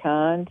two of a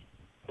kind,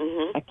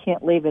 mm-hmm. I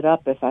can't leave it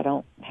up if I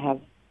don't have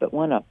but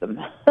one of them,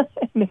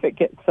 and if it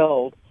gets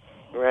sold.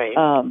 Right.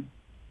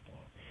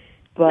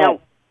 But now,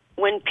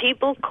 when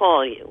people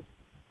call you,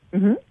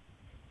 mm-hmm.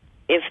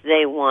 if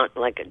they want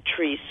like a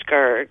tree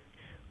skirt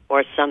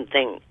or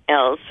something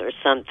else or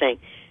something,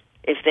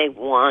 if they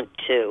want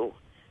to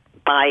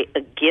buy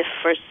a gift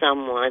for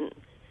someone,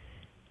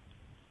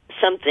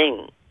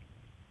 something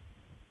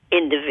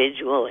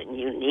individual and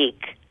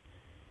unique,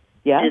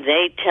 yeah. do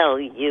they tell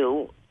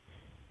you,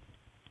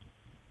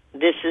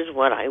 this is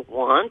what I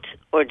want,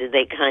 or do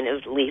they kind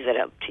of leave it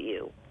up to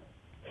you?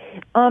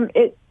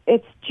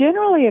 It's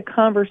generally a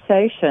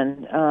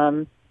conversation.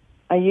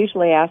 I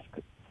usually ask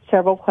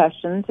several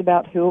questions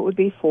about who it would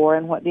be for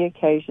and what the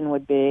occasion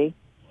would be.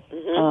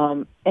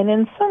 Mm-hmm. And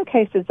in some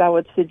cases, I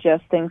would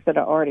suggest things that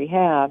I already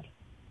have.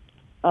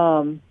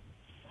 But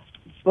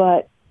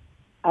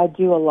I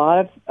do a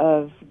lot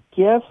of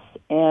gifts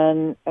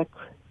and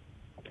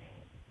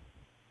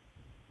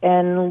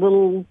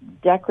little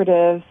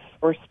decorative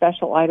or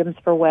special items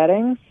for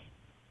weddings.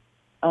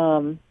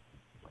 So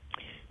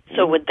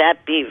would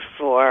that be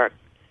for,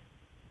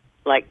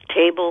 like,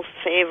 table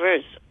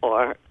favors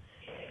or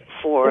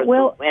for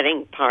the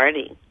wedding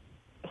party?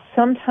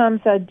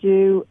 Sometimes I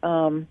do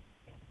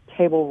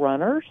table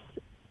runners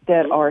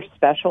that mm-hmm. are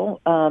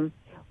special.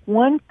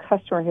 One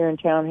customer here in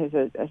town who's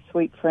a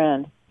sweet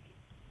friend,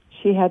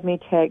 she had me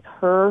take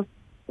her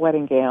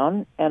wedding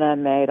gown, and I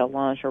made a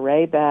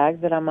lingerie bag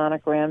that I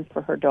monogrammed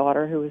for her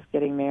daughter who was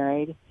getting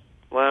married.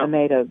 Wow. I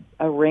made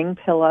a ring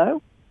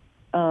pillow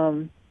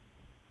and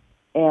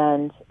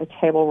a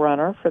table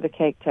runner for the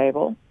cake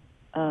table,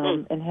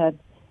 and had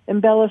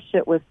embellished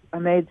it with, I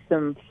made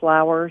some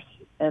flowers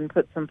and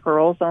put some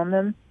pearls on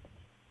them.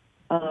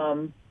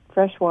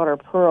 Freshwater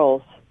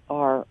pearls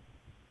are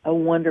a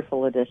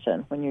wonderful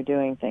addition when you're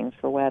doing things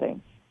for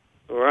weddings.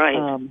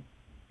 Right.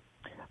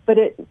 But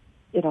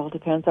it all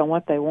depends on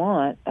what they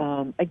want.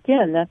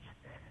 Again, that's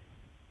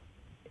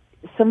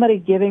somebody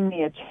giving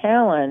me a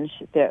challenge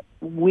that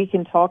we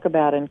can talk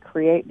about and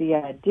create the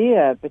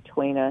idea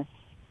between us.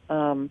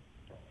 And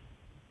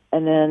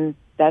then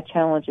that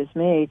challenges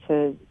me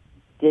to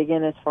dig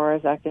in as far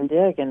as I can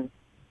dig and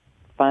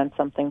find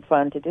something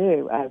fun to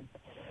do.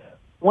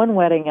 One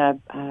wedding,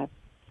 I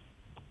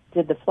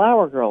did the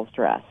Flower Girl's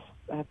dress.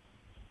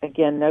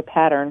 Again, no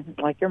pattern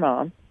like your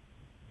mom.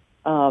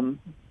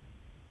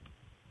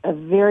 A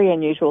very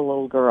unusual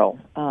little girl,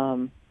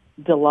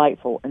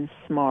 delightful and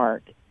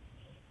smart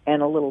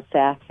and a little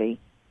sassy.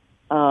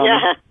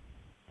 Yeah.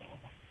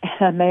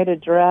 I made a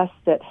dress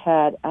that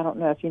had, I don't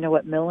know if you know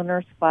what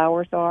milliner's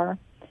flowers are,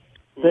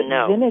 but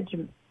no.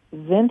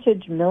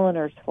 vintage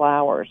milliner's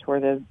flowers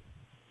were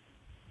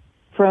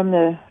from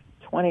the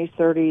 20s,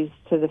 30s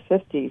to the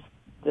 50s,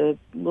 the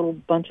little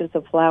bunches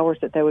of flowers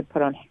that they would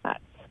put on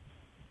hats.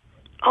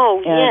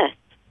 Oh, yes.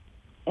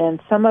 And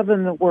some of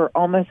them were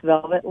almost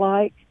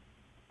velvet-like.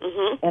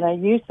 Mm-hmm. And I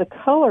used the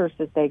colors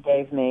that they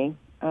gave me,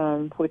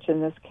 which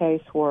in this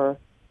case were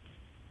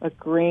a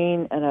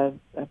green and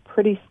a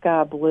pretty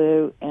sky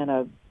blue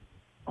and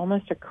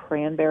almost a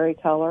cranberry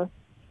color.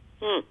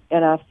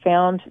 And I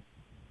found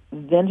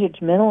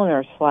vintage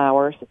milliner's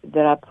flowers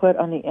that I put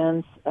on the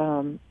ends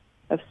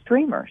of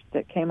streamers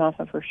that came off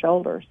of her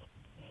shoulders.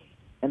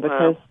 And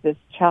because this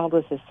child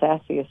was as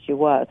sassy as she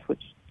was,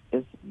 which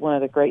is one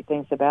of the great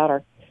things about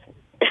her,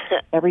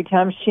 every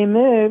time she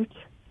moved,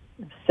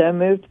 so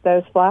moved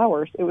those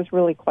flowers. It was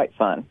really quite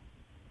fun.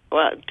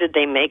 Well, did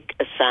they make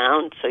a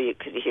sound so you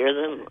could hear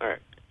them? Or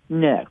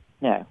No.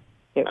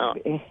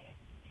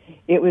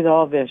 It was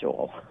all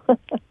visual.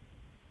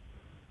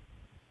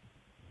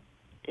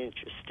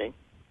 Interesting.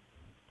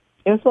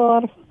 It was a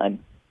lot of fun.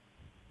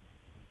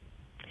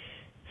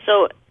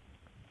 So,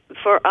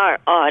 for our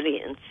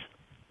audience,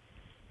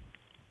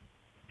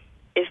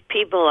 if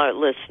people are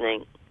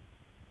listening,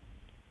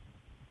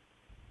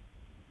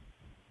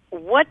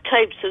 what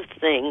types of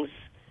things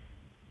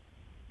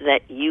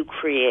that you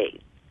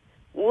create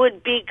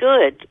would be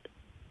good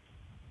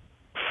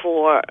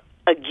for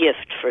a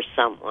gift for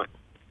someone?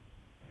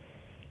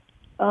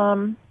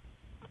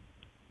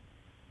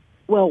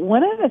 Well,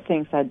 one of the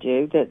things I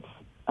do that's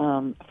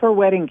for a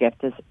wedding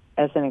gift,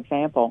 as an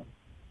example,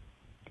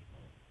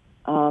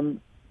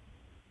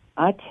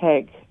 I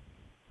take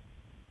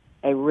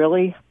a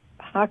really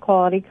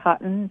high-quality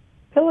cotton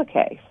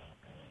pillowcase,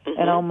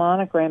 and I'll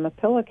monogram a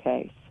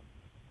pillowcase.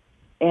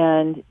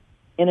 And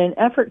in an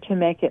effort to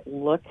make it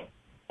look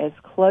as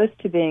close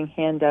to being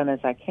hand-done as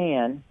I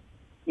can,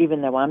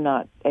 even though I'm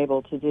not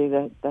able to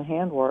do the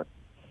handwork,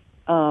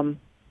 I'll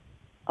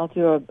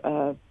do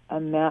a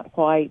matte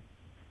white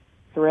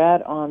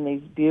thread on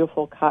these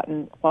beautiful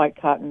white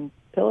cotton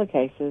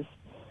pillowcases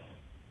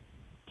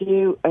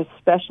do a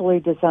specially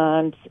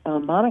designed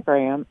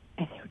monogram,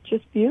 and they're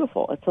just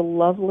beautiful. It's a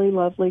lovely,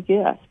 lovely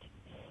gift.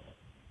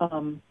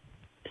 It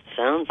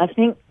sounds. I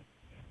think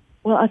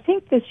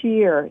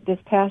this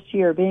past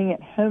year, being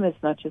at home as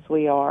much as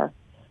we are,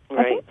 right.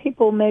 I think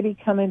people may be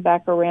coming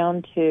back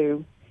around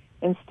to,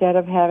 instead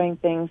of having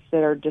things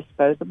that are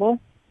disposable,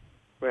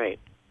 right,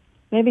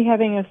 maybe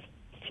having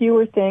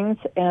fewer things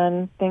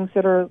and things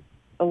that are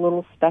a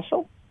little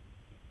special.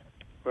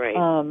 Right.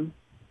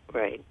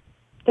 Right.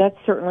 That's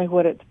certainly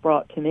what it's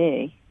brought to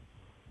me.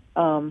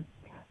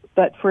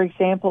 But, for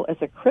example, as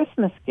a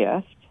Christmas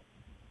gift,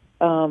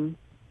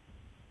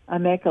 I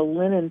make a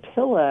linen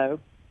pillow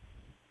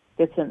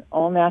that's an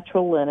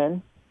all-natural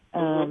linen.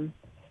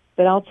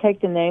 But I'll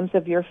take the names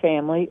of your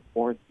family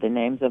or the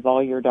names of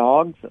all your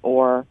dogs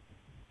or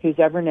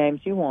whosever names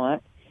you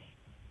want,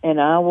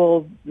 and I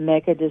will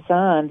make a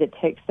design that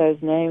takes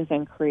those names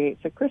and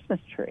creates a Christmas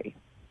tree.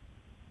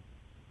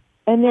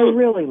 And they're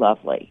really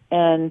lovely.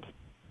 And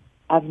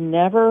I've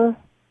never,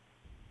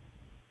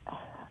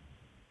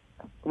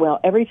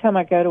 every time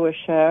I go to a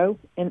show,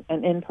 an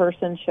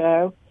in-person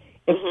show,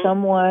 if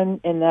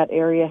someone in that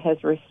area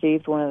has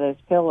received one of those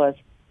pillows,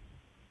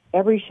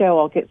 every show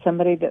I'll get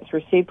somebody that's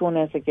received one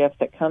as a gift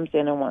that comes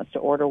in and wants to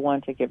order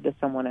one to give to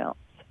someone else.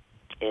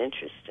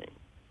 Interesting.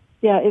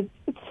 Yeah,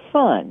 it's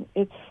fun.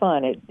 It's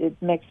fun.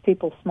 It makes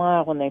people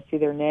smile when they see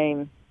their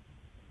name,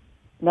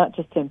 not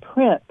just in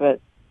print, but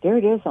there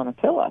it is on a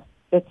pillow.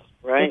 It's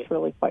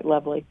really quite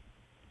lovely.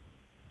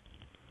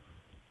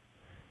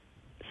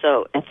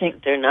 So I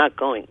think they're not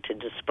going to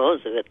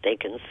dispose of it. They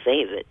can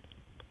save it.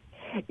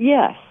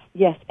 Yes.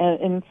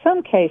 And in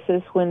some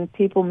cases, when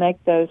people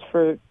make those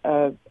for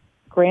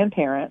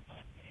grandparents,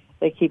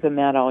 they keep them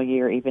out all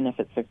year, even if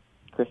it's a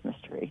Christmas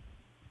tree.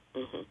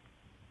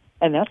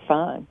 And that's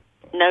fine.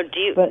 Now, do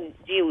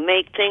you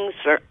make things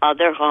for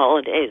other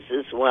holidays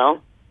as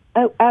well?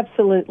 Oh,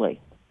 absolutely.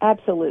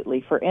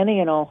 Absolutely. For any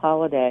and all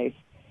holidays.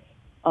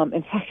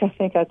 In fact, I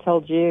think I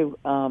told you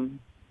a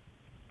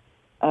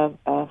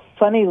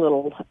funny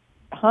little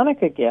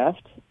Hanukkah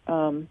gift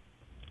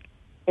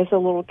is a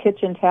little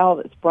kitchen towel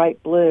that's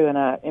bright blue, and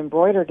I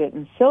embroidered it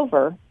in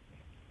silver,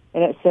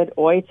 and it said,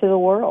 "Oi to the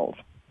world."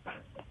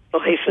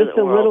 Oi for just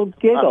the a world.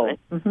 Little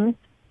giggle.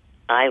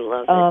 I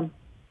love it.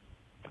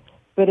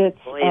 But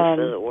it's Oi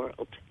for the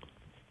world.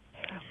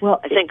 Well,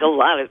 I think a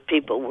lot of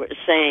people were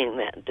saying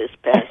that this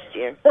past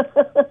year.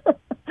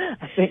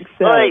 I think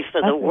so. Oi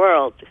for the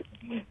world.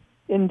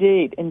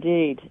 Indeed.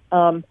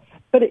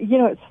 But,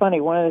 it's funny.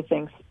 One of the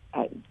things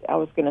I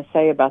was going to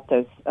say about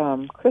those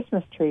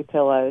Christmas tree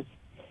pillows,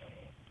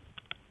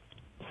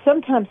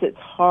 sometimes it's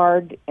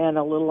hard and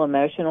a little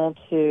emotional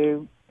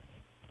to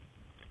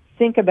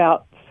think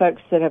about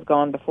folks that have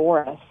gone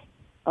before us.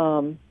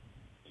 And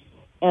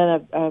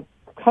a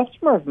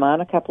customer of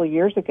mine a couple of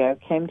years ago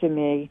came to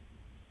me.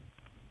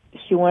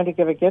 She wanted to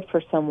give a gift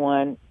for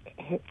someone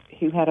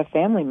who had a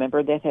family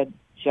member that had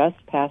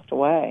just passed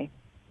away.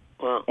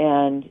 Wow.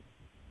 And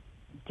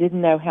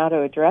didn't know how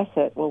to address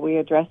it. Well, we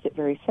addressed it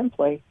very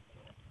simply.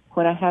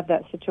 When I have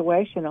that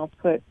situation,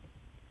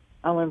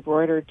 I'll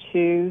embroider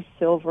 2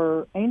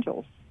 silver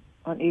angels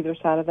on either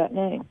side of that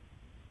name.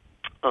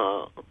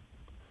 Oh,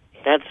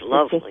 that's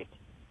lovely.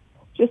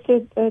 Just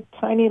a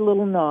tiny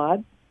little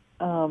nod.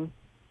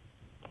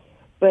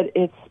 But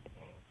it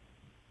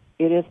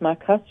is my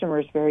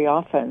customers very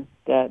often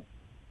that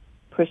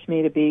push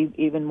me to be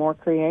even more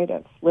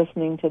creative,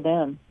 listening to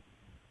them.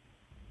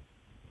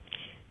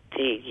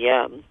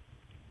 The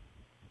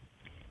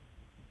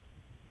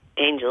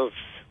angels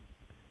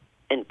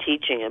and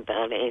teaching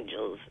about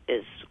angels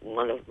is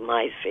one of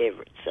my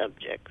favorite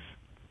subjects.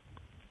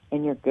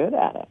 And you're good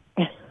at it.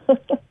 Well,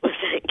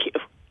 thank you.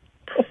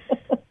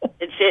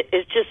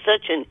 It's just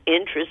such an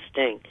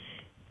interesting,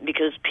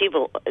 because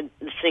people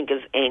think of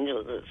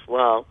angels as,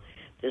 well,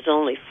 there's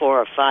only 4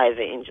 or 5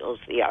 angels,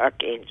 the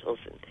archangels.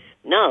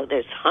 No,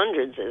 there's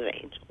hundreds of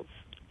angels.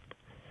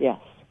 Yes.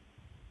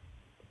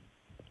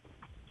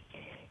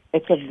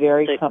 It's a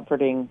very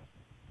comforting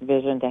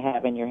vision to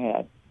have in your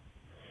head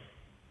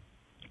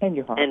and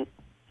your heart. And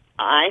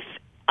I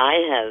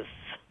have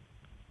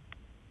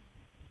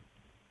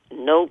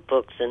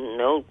notebooks and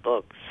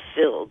notebooks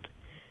filled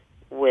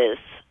with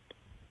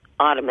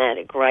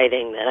automatic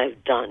writing that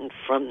I've done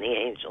from the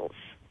angels.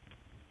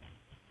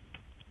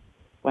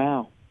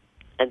 Wow.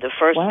 And the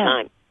first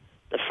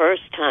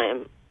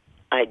time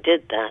I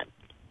did that,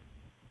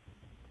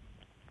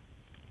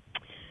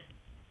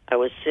 I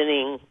was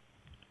sitting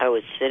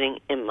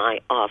in my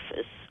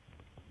office,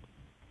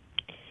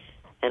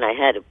 and I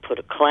had to put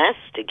a class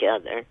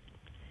together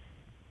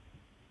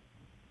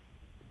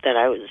that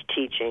I was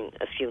teaching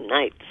a few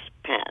nights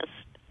past.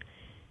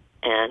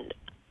 And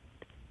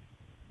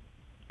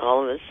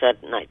all of a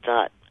sudden I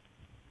thought,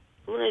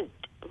 I'm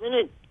going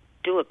to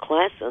do a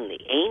class on the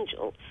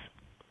angels.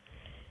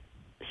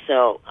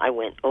 So I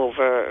went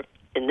over,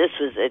 and this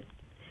was at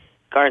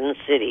Garden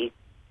City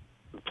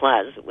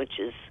Plaza, which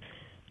is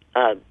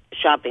a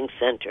shopping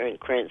center in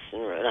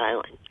Cranston, Rhode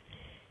Island.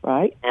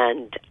 Right.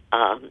 And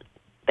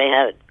they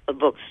had a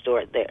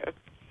bookstore there.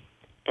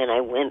 And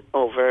I went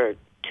over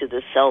to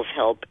the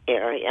self-help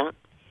area,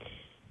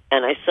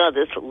 and I saw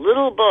this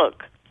little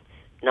book,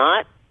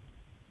 not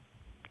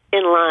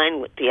in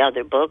line with the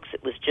other books.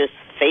 It was just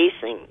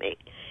facing me.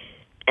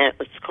 And it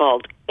was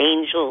called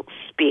Angel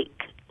Speak.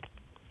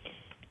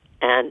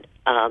 And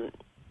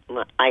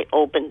I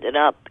opened it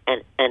up,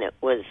 and it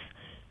was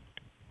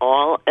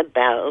all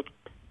about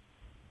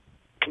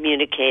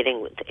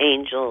communicating with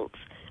angels,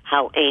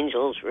 how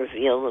angels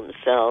reveal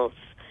themselves,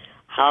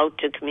 how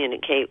to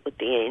communicate with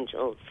the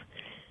angels.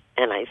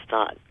 And I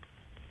thought,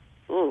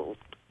 ooh,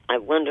 I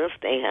wonder if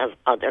they have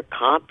other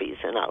copies,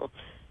 and I'll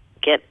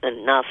get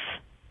enough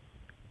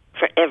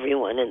for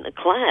everyone in the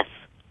class.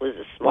 It was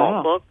a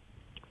small book.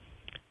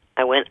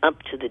 I went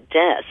up to the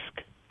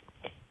desk,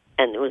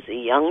 and there was a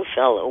young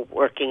fellow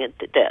working at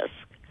the desk.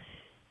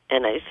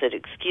 And I said,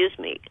 excuse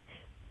me,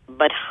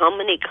 but how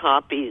many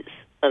copies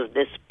of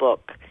this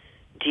book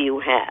do you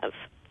have?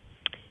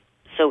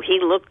 So he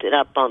looked it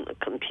up on the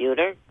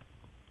computer.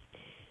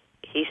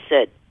 He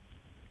said,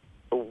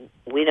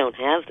 we don't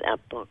have that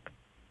book.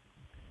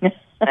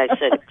 I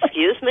said,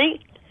 excuse me?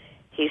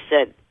 He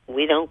said,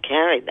 we don't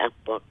carry that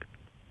book.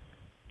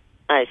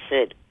 I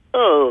said,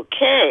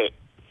 okay.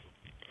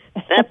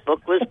 That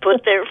book was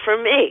put there for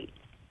me.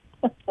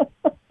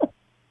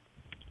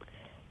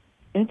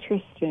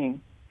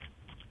 Interesting.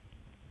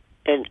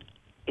 And,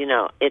 you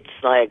know,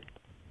 it's like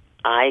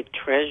I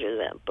treasure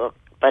that book.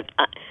 But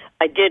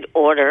I did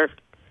order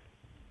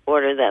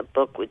that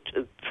book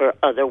for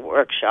other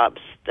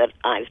workshops that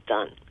I've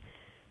done.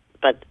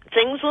 But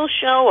things will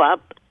show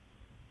up.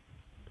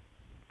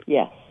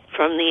 Yes.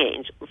 From the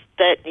angels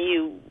that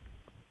you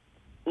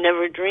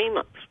never dream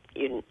of.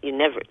 You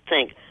never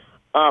think,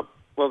 oh,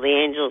 well, the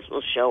angels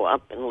will show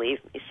up and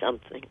leave me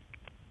something.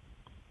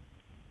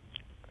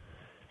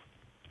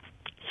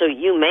 So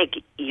you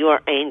make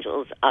your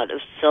angels out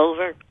of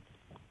silver?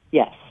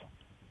 Yes.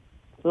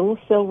 Little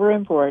silver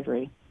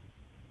embroidery.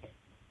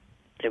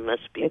 They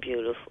must be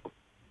beautiful.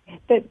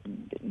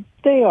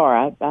 They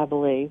are, I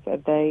believe.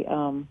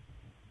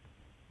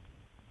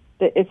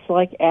 It's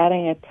like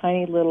adding a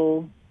tiny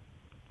little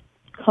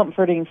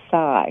comforting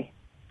sigh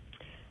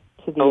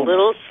to the image.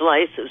 Little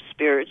slice of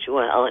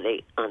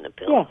spirituality on the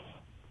pillow.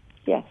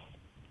 Yes.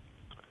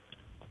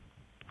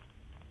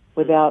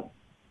 Without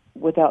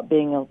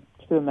being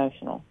too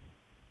emotional.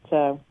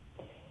 So.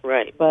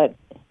 Right. But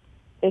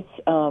it's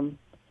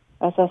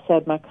as I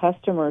said, my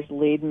customers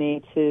lead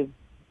me to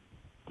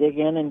dig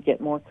in and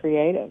get more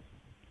creative.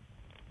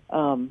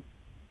 I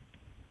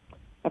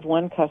have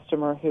one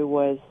customer who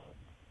was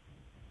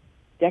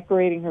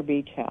decorating her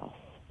beach house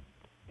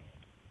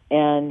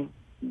and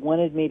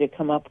wanted me to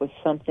come up with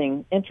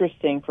something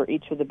interesting for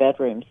each of the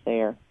bedrooms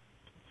there.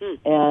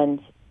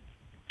 And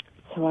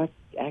so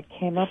I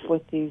came up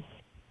with these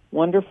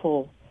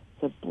wonderful,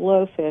 the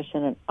blowfish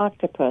and an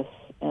octopus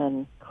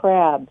and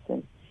crabs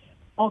and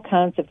all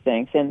kinds of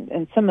things.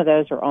 And some of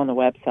those are on the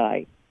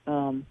website.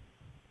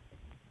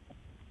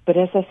 But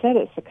as I said,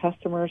 it's the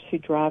customers who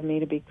drive me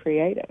to be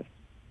creative,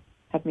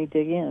 have me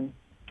dig in.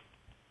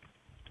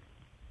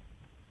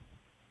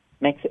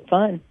 Makes it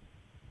fun.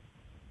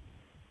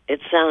 It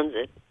sounds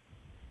it.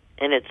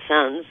 And it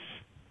sounds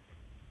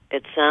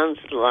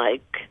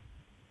like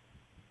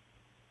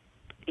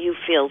you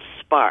feel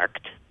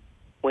sparked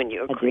when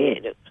you're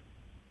creative.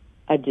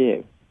 I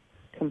do.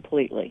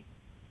 Completely.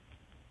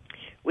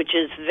 Which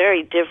is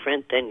very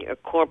different than your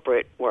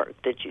corporate work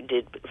that you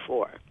did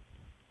before.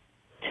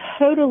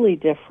 Totally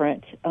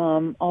different,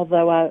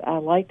 although I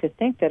like to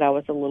think that I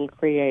was a little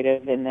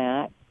creative in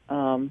that.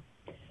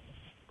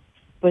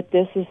 But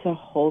this is a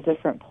whole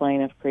different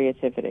plane of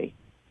creativity.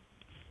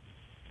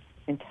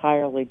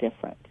 Entirely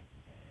different.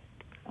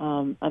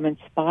 I'm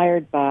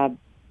inspired by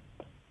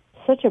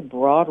such a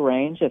broad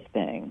range of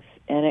things,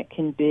 and it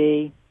can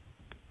be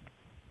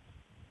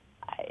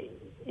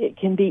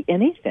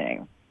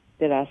anything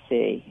that I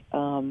see.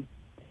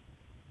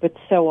 But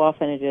so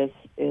often it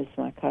is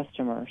my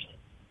customers.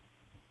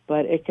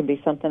 But it can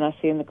be something I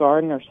see in the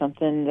garden or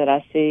something that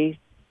I see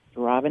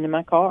driving in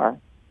my car.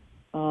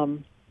 I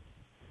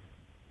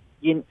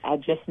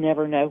just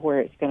never know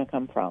where it's going to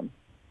come from.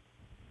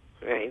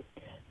 Right.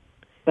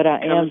 But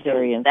I am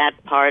very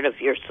that part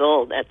of your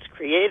soul that's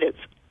creative.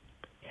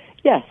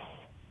 Yes.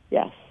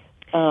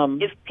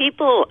 If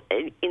people,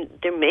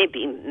 there may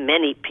be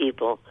many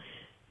people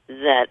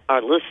that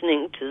are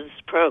listening to this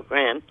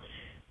program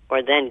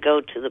or then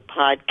go to the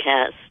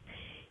podcast,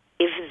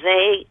 if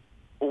they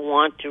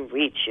want to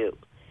reach you,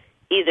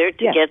 either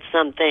to get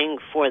something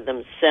for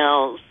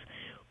themselves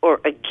or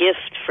a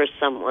gift for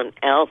someone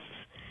else,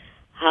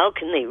 how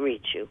can they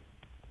reach you?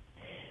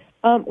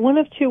 One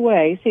of two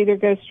ways. Either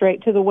go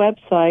straight to the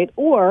website,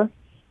 or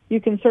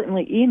you can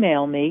certainly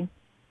email me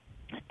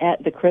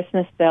at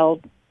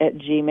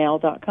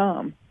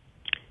thechristmasbelle@gmail.com.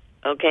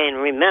 Okay, and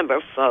remember,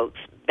 folks,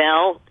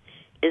 Belle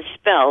is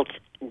spelled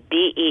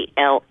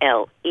Belle,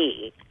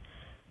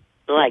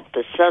 like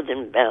the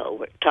Southern Belle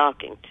we're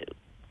talking to.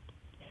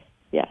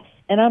 Yes,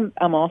 and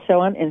I'm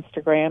also on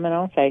Instagram and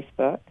on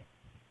Facebook.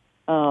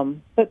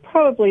 But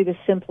probably the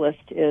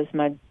simplest is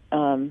my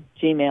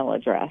Gmail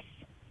address.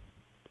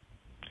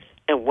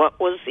 And what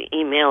was the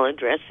email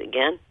address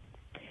again?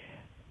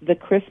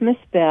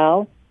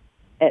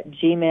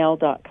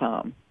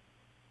 thechristmasbelle@gmail.com.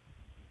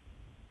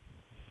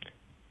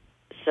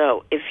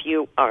 So if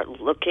you are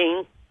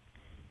looking,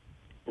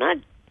 not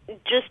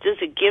just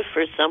as a gift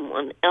for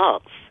someone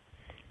else,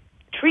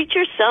 treat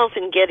yourself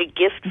and get a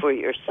gift for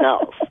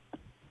yourself.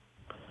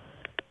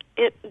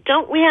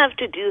 Don't we have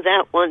to do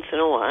that once in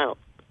a while?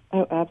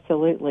 Oh,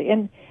 absolutely.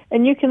 And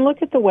you can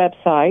look at the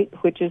website,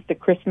 which is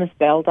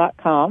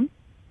thechristmasbelle.com,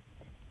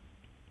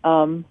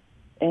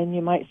 and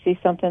you might see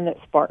something that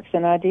sparks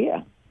an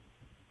idea.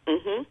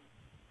 Mm-hmm.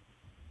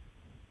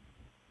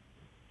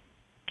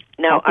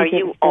 Now, are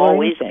you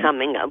always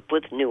coming up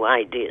with new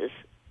ideas?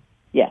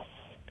 Yes.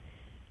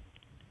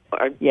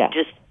 Or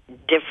just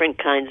different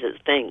kinds of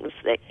things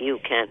that you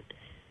can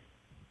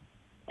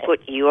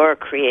put your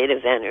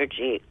creative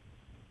energy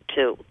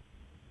to?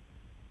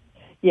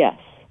 Yes.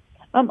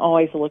 I'm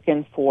always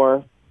looking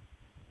for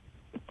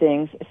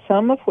things,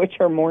 some of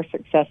which are more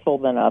successful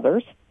than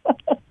others.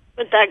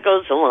 But that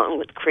goes along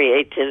with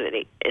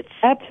creativity. It's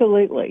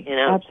absolutely,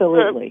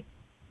 absolutely.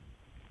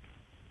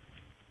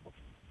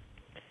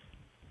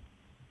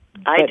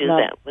 I do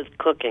that with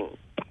cooking.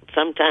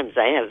 Sometimes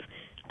I've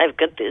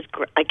got this.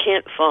 I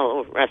can't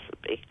follow a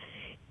recipe.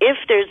 If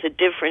there's a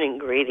different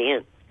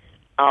ingredient,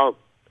 I'll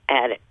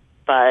add it.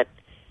 But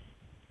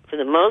for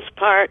the most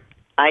part,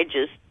 I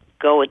just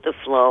go with the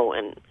flow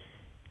and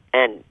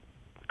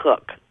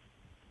cook.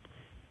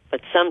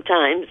 But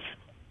sometimes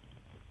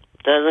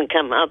it doesn't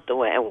come out the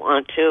way I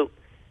want to.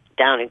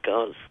 Down it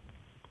goes.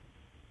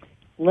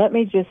 Let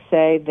me just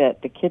say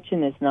that the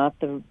kitchen is not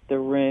the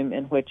room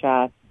in which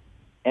I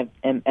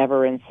am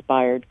ever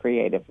inspired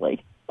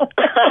creatively.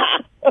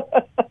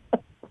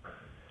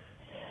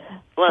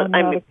 Well,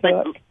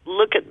 but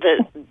look at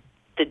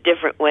the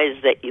different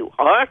ways that you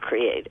are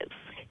creative.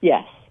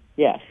 Yes,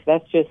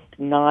 that's just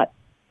not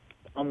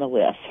on the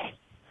list.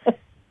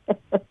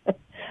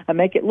 I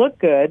make it look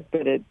good,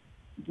 but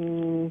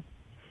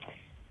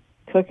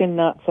cooking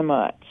not so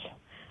much.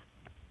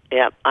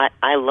 Yeah,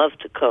 I love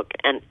to cook,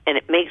 and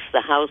it makes the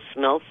house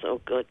smell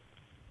so good.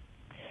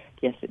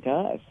 Yes, it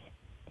does.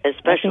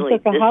 Especially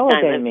this time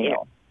of meal. year.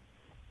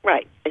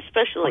 Right,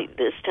 especially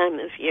this time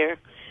of year.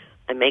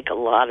 I make a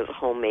lot of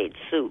homemade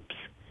soups,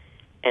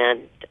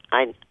 and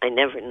I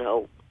never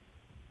know,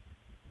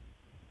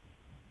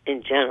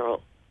 in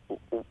general,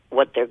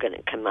 what they're going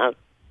to come out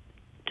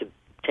to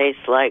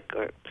taste like,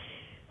 but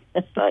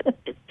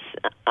it's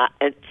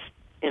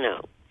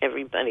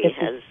everybody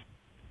has.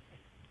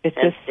 It's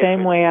the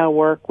same way I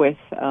work with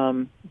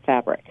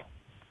fabric.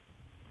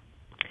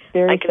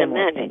 Very I can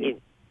imagine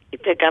you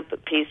pick up a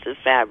piece of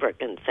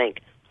fabric and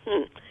think,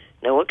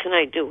 now what can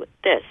I do with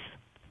this?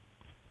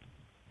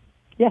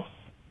 Yes.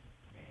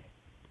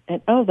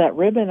 And that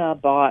ribbon I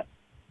bought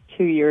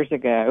 2 years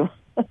ago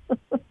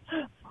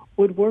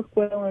would work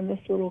well in this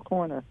little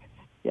corner.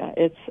 Yeah,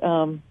 it's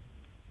an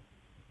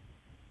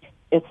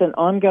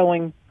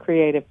ongoing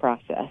creative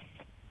process,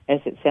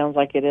 as it sounds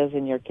like it is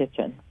in your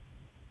kitchen.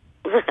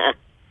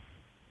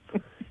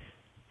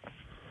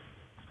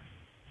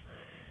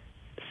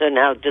 So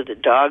now, do the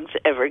dogs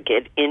ever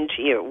get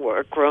into your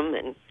workroom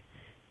and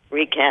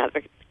wreak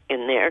havoc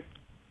in there?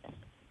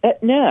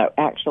 No,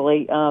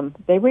 actually,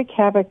 they wreak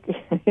havoc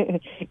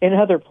in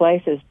other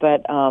places.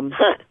 But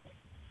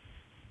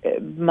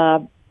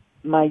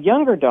my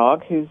younger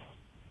dog, who's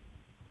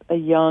a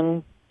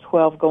young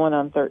 12 going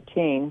on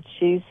 13,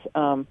 she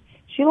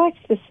likes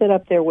to sit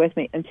up there with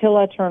me until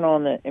I turn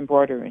on the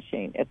embroidery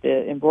machine. If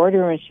the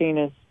embroidery machine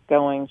is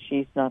going,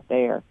 she's not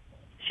there.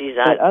 She's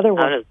out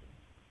of.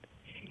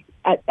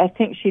 I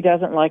think she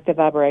doesn't like the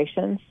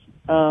vibrations.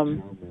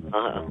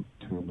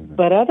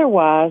 But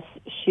otherwise,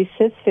 she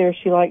sits there.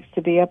 She likes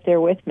to be up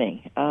there with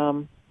me.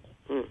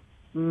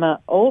 My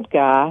old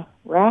guy,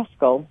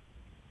 Rascal,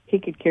 he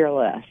could care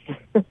less.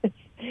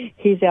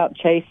 He's out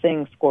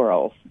chasing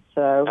squirrels.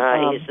 So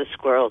he's a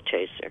squirrel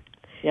chaser.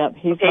 Yep,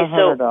 he's my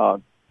hunter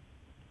dog.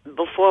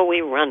 Before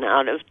we run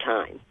out of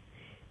time,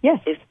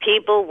 yes, if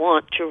people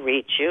want to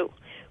reach you,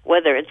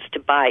 whether it's to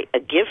buy a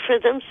gift for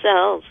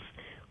themselves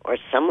or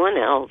someone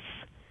else,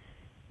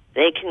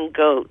 they can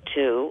go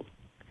to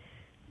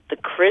the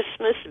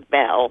Christmas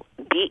Belle,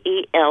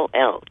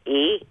 BELLE.com.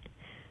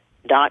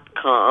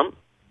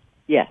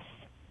 Yes.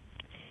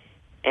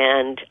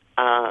 And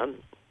I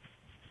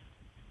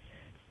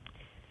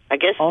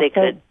guess also, they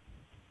could.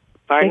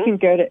 Pardon?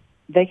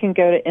 They can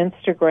go to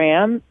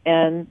Instagram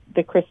and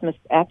the Christmas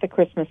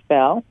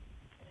Belle,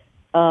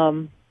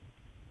 or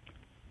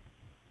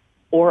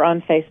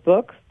on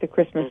Facebook, the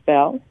Christmas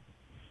Belle,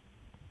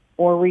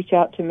 or reach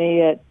out to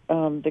me at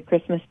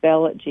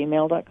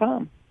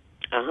thechristmasbelle@gmail.com.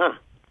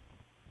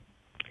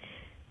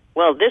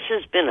 Well, this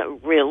has been a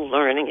real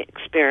learning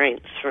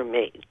experience for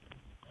me.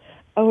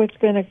 Oh, it's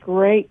been a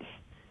great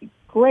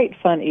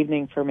fun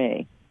evening for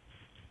me.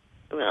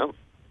 Well,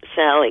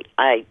 Sally,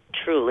 I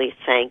truly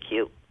thank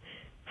you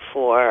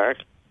for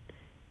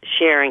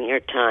sharing your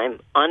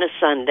time on a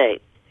Sunday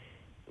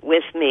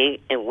with me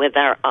and with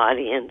our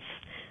audience.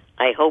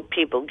 I hope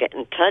people get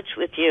in touch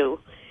with you.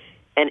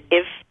 And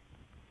if,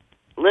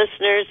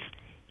 listeners,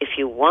 if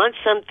you want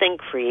something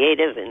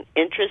creative and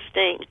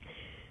interesting,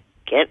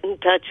 get in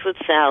touch with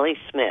Sally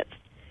Smith,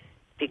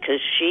 because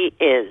she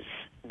is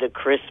the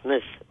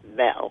Christmas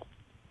Belle.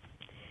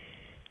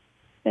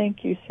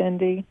 Thank you,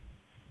 Cindy.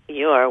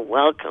 You are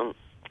welcome.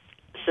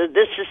 So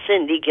this is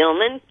Cindy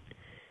Gilman,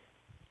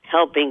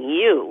 helping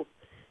you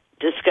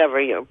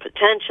discover your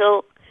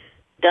potential.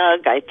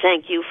 Doug, I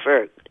thank you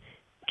for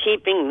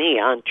keeping me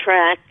on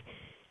track.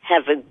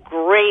 Have a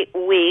great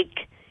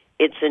week.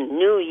 It's a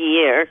new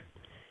year.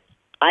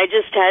 I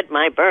just had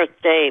my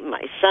birthday.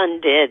 My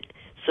son did,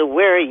 so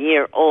we're a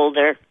year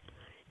older.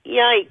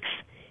 Yikes.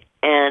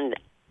 And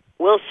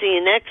we'll see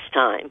you next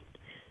time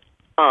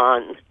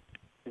on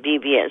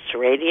BBS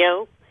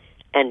Radio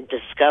and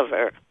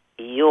discover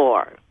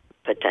your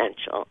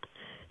potential.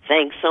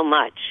 Thanks so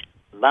much.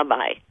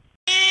 Bye-bye.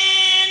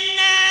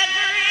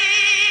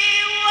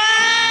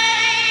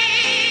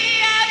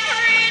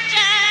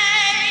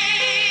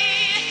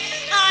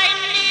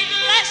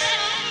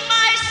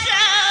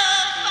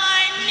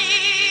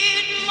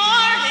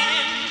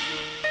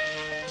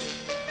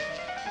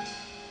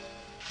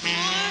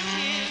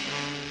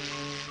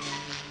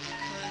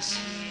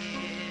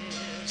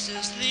 This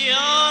is the